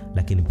Musa,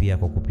 lakini pia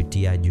kwa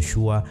kupitia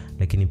Joshua,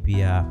 lakini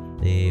pia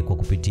kwa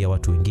kupitia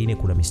watu wengine.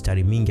 Kuna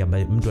mistari mingi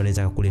ambayo mtu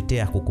anaweza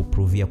kukuletea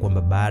kukuprovia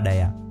kwamba baada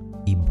ya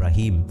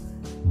Ibrahim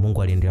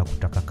Mungu aliendelea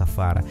kutaka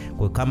kafara. Kwa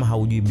hiyo kama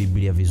haujui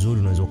Biblia vizuri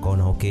unaweza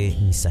ukaona okay,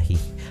 ni sahihi.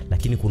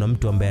 Lakini kuna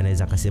mtu ambaye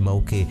anaweza akasema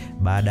okay,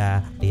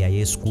 baada ya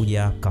Yesu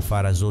kuja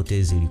kafara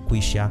zote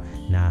zilikwisha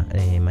na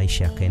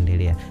maisha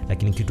yakaendelea.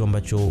 Lakini kitu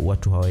ambacho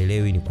watu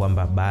hawaelewi ni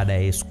kwamba baada ya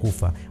Yesu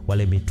kufa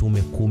wale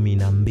mitume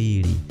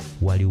 12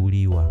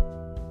 waliuliwa.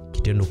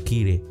 Kitendo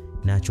kile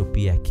nacho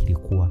pia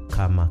kilikuwa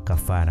kama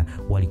kafara.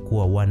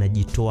 Walikuwa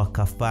wanajitoa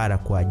kafara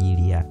kwa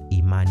ajili ya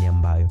imani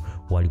ambayo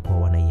walikuwa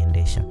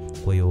wanaiendesha.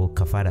 Kwa hiyo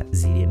kafara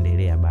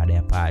ziliendelea baada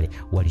ya pale.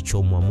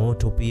 Walichomwa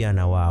moto pia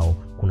na wao,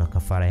 kuna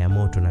kafara ya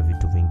moto na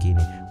vitu vingine,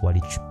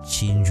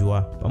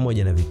 walichinjwa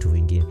pamoja na vitu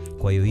vingine.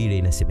 Kwa hiyo ile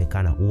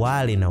inasemekana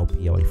wale nao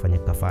pia walifanya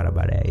kafara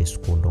baada ya Yesu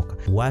kuondoka.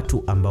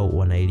 Watu ambao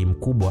wana elimu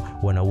kubwa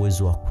wana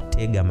uwezo wa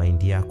kutega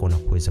maindi yako na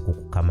kuweza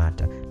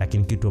kukukamata.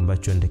 Lakini kitu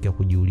ambacho natakiwa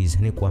kujiuliza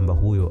ni kwamba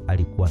huyo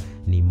alikuwa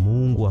ni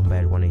Mungu ambaye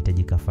alikuwa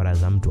anahitaji kafara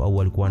za mtu,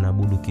 au alikuwa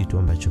anaabudu kitu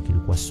ambacho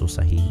kilikuwa sio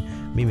sahihi.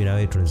 Mimi na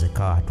wewe tunaweza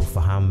kawa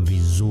hatufahamu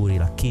vizuri,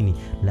 lakini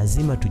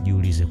lazima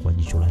tujiulize kwa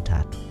jicho la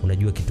tatu.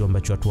 Unajua kitu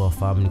ambacho watu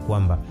hawafahamu ni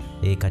kwamba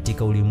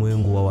katika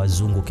ulimwengu wa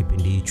wazungu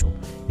kipindi hicho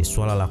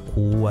swala la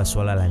kuua,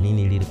 swala la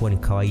nini lilikuwa ni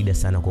kawaida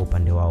sana kwa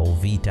upande wao,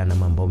 vita na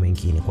mambo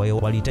mengine. Kwa hiyo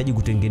walihitaji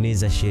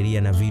kutengeneza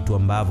sheria na vitu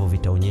ambavyo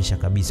vitaonyesha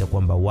kabisa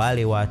kwamba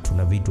wale watu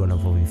na vitu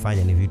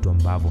wanavyovifanya ni vitu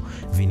ambavyo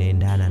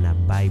vinaendana na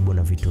Bible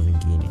na vitu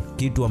vingine.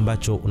 Kitu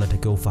ambacho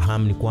unatakiwa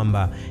ufahamu ni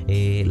kwamba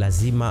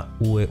lazima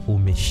uwe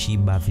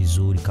umeshiba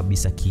vizuri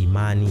kabisa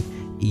kiimani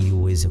ili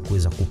uweze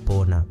kuweza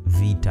kupona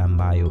vita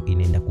ambayo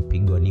inaenda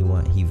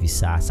kupiganiwa hivi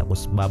sasa, kwa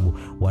sababu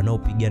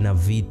wanaopigana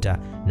vita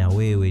na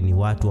wewe ni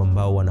watu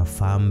ambao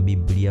wanafahamu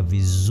Biblia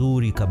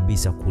vizuri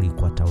kabisa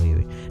kuliko hata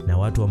wewe, na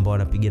watu ambao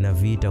wanapigana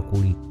vita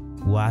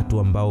watu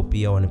ambao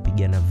pia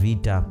wanapigana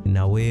vita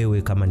na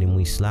wewe kama ni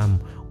Muislamu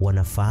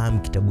wanafahamu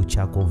kitabu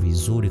chako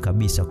vizuri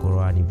kabisa,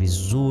 Qur'ani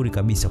vizuri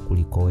kabisa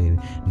kuliko wewe.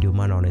 Ndio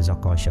maana wanaweza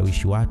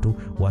kuwashawishi watu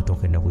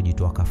wakaenda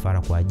kujitoa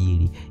kafara kwa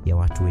ajili ya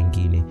watu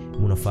wengine.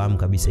 Unafahamu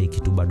kabisa hii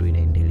kitu bado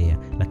inaendelea.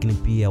 Lakini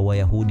pia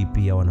Wayahudi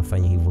pia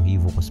wanafanya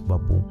hivyo kwa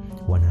sababu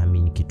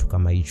wanaamini kitu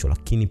kama hicho.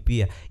 Lakini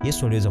pia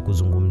Yesu aliweza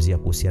kuzungumzia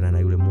kuhusiana na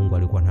yule Mungu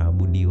alikuwa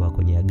anaabudiwa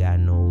kwenye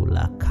Agano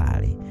la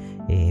Kale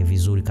vizuri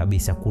vizuri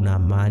kabisa. Kuna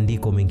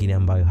maandiko mengine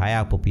ambayo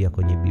hayapo pia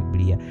kwenye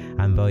Biblia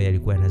ambayo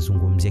yalikuwa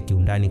yanazungumzia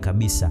kiundani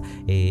kabisa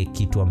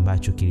kitu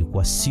ambacho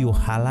kilikuwa sio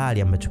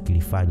halali ambacho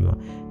kilifanywa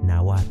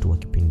na watu wa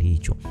kipindi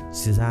hicho.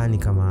 Sidhani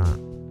kama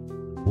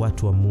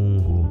watu wa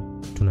Mungu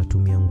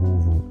tunatumia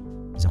nguvu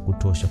za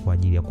kutosha kwa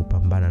ajili ya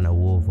kupambana na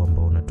uovu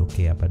ambao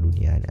unatokea hapa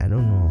duniani. I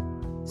don't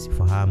know.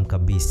 Sifahamu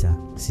kabisa.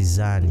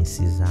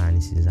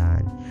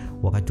 Sidhani.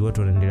 Wakati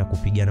watu wanaendelea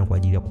kupigana kwa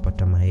ajili ya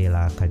kupata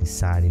mahela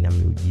kanisani na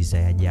miujiza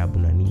ya ajabu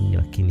na nini,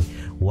 lakini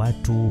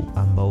watu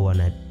ambao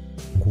wana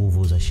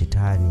nguvu za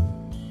shetani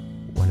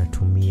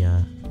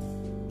wanatumia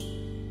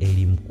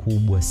elimu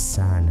kubwa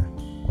sana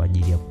kwa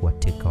ajili ya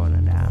kuwateka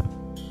wanadamu.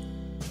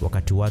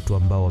 Wakati watu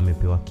ambao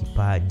wamepewa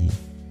kipaji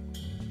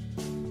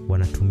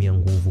wanatumia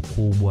nguvu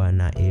kubwa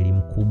na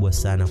elimu kubwa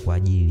sana kwa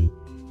ajili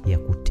ya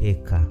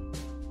kuteka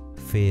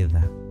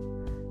fedha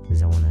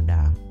za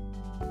wanadamu.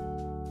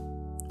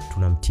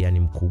 Tuna mtihani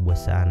mkubwa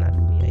sana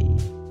dunia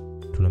hii.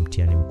 Tuna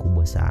mtihani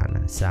mkubwa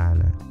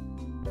sana.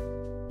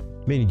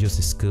 Mimi ni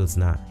Joseph Skills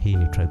na hii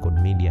ni Tricod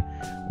Media.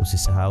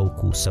 Usisahau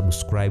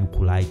kusubscribe,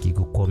 kulike,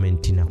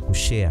 kucomment na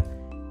kushare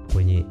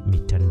kwenye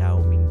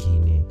mitandao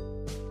mingine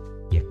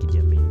ya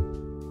kijamii.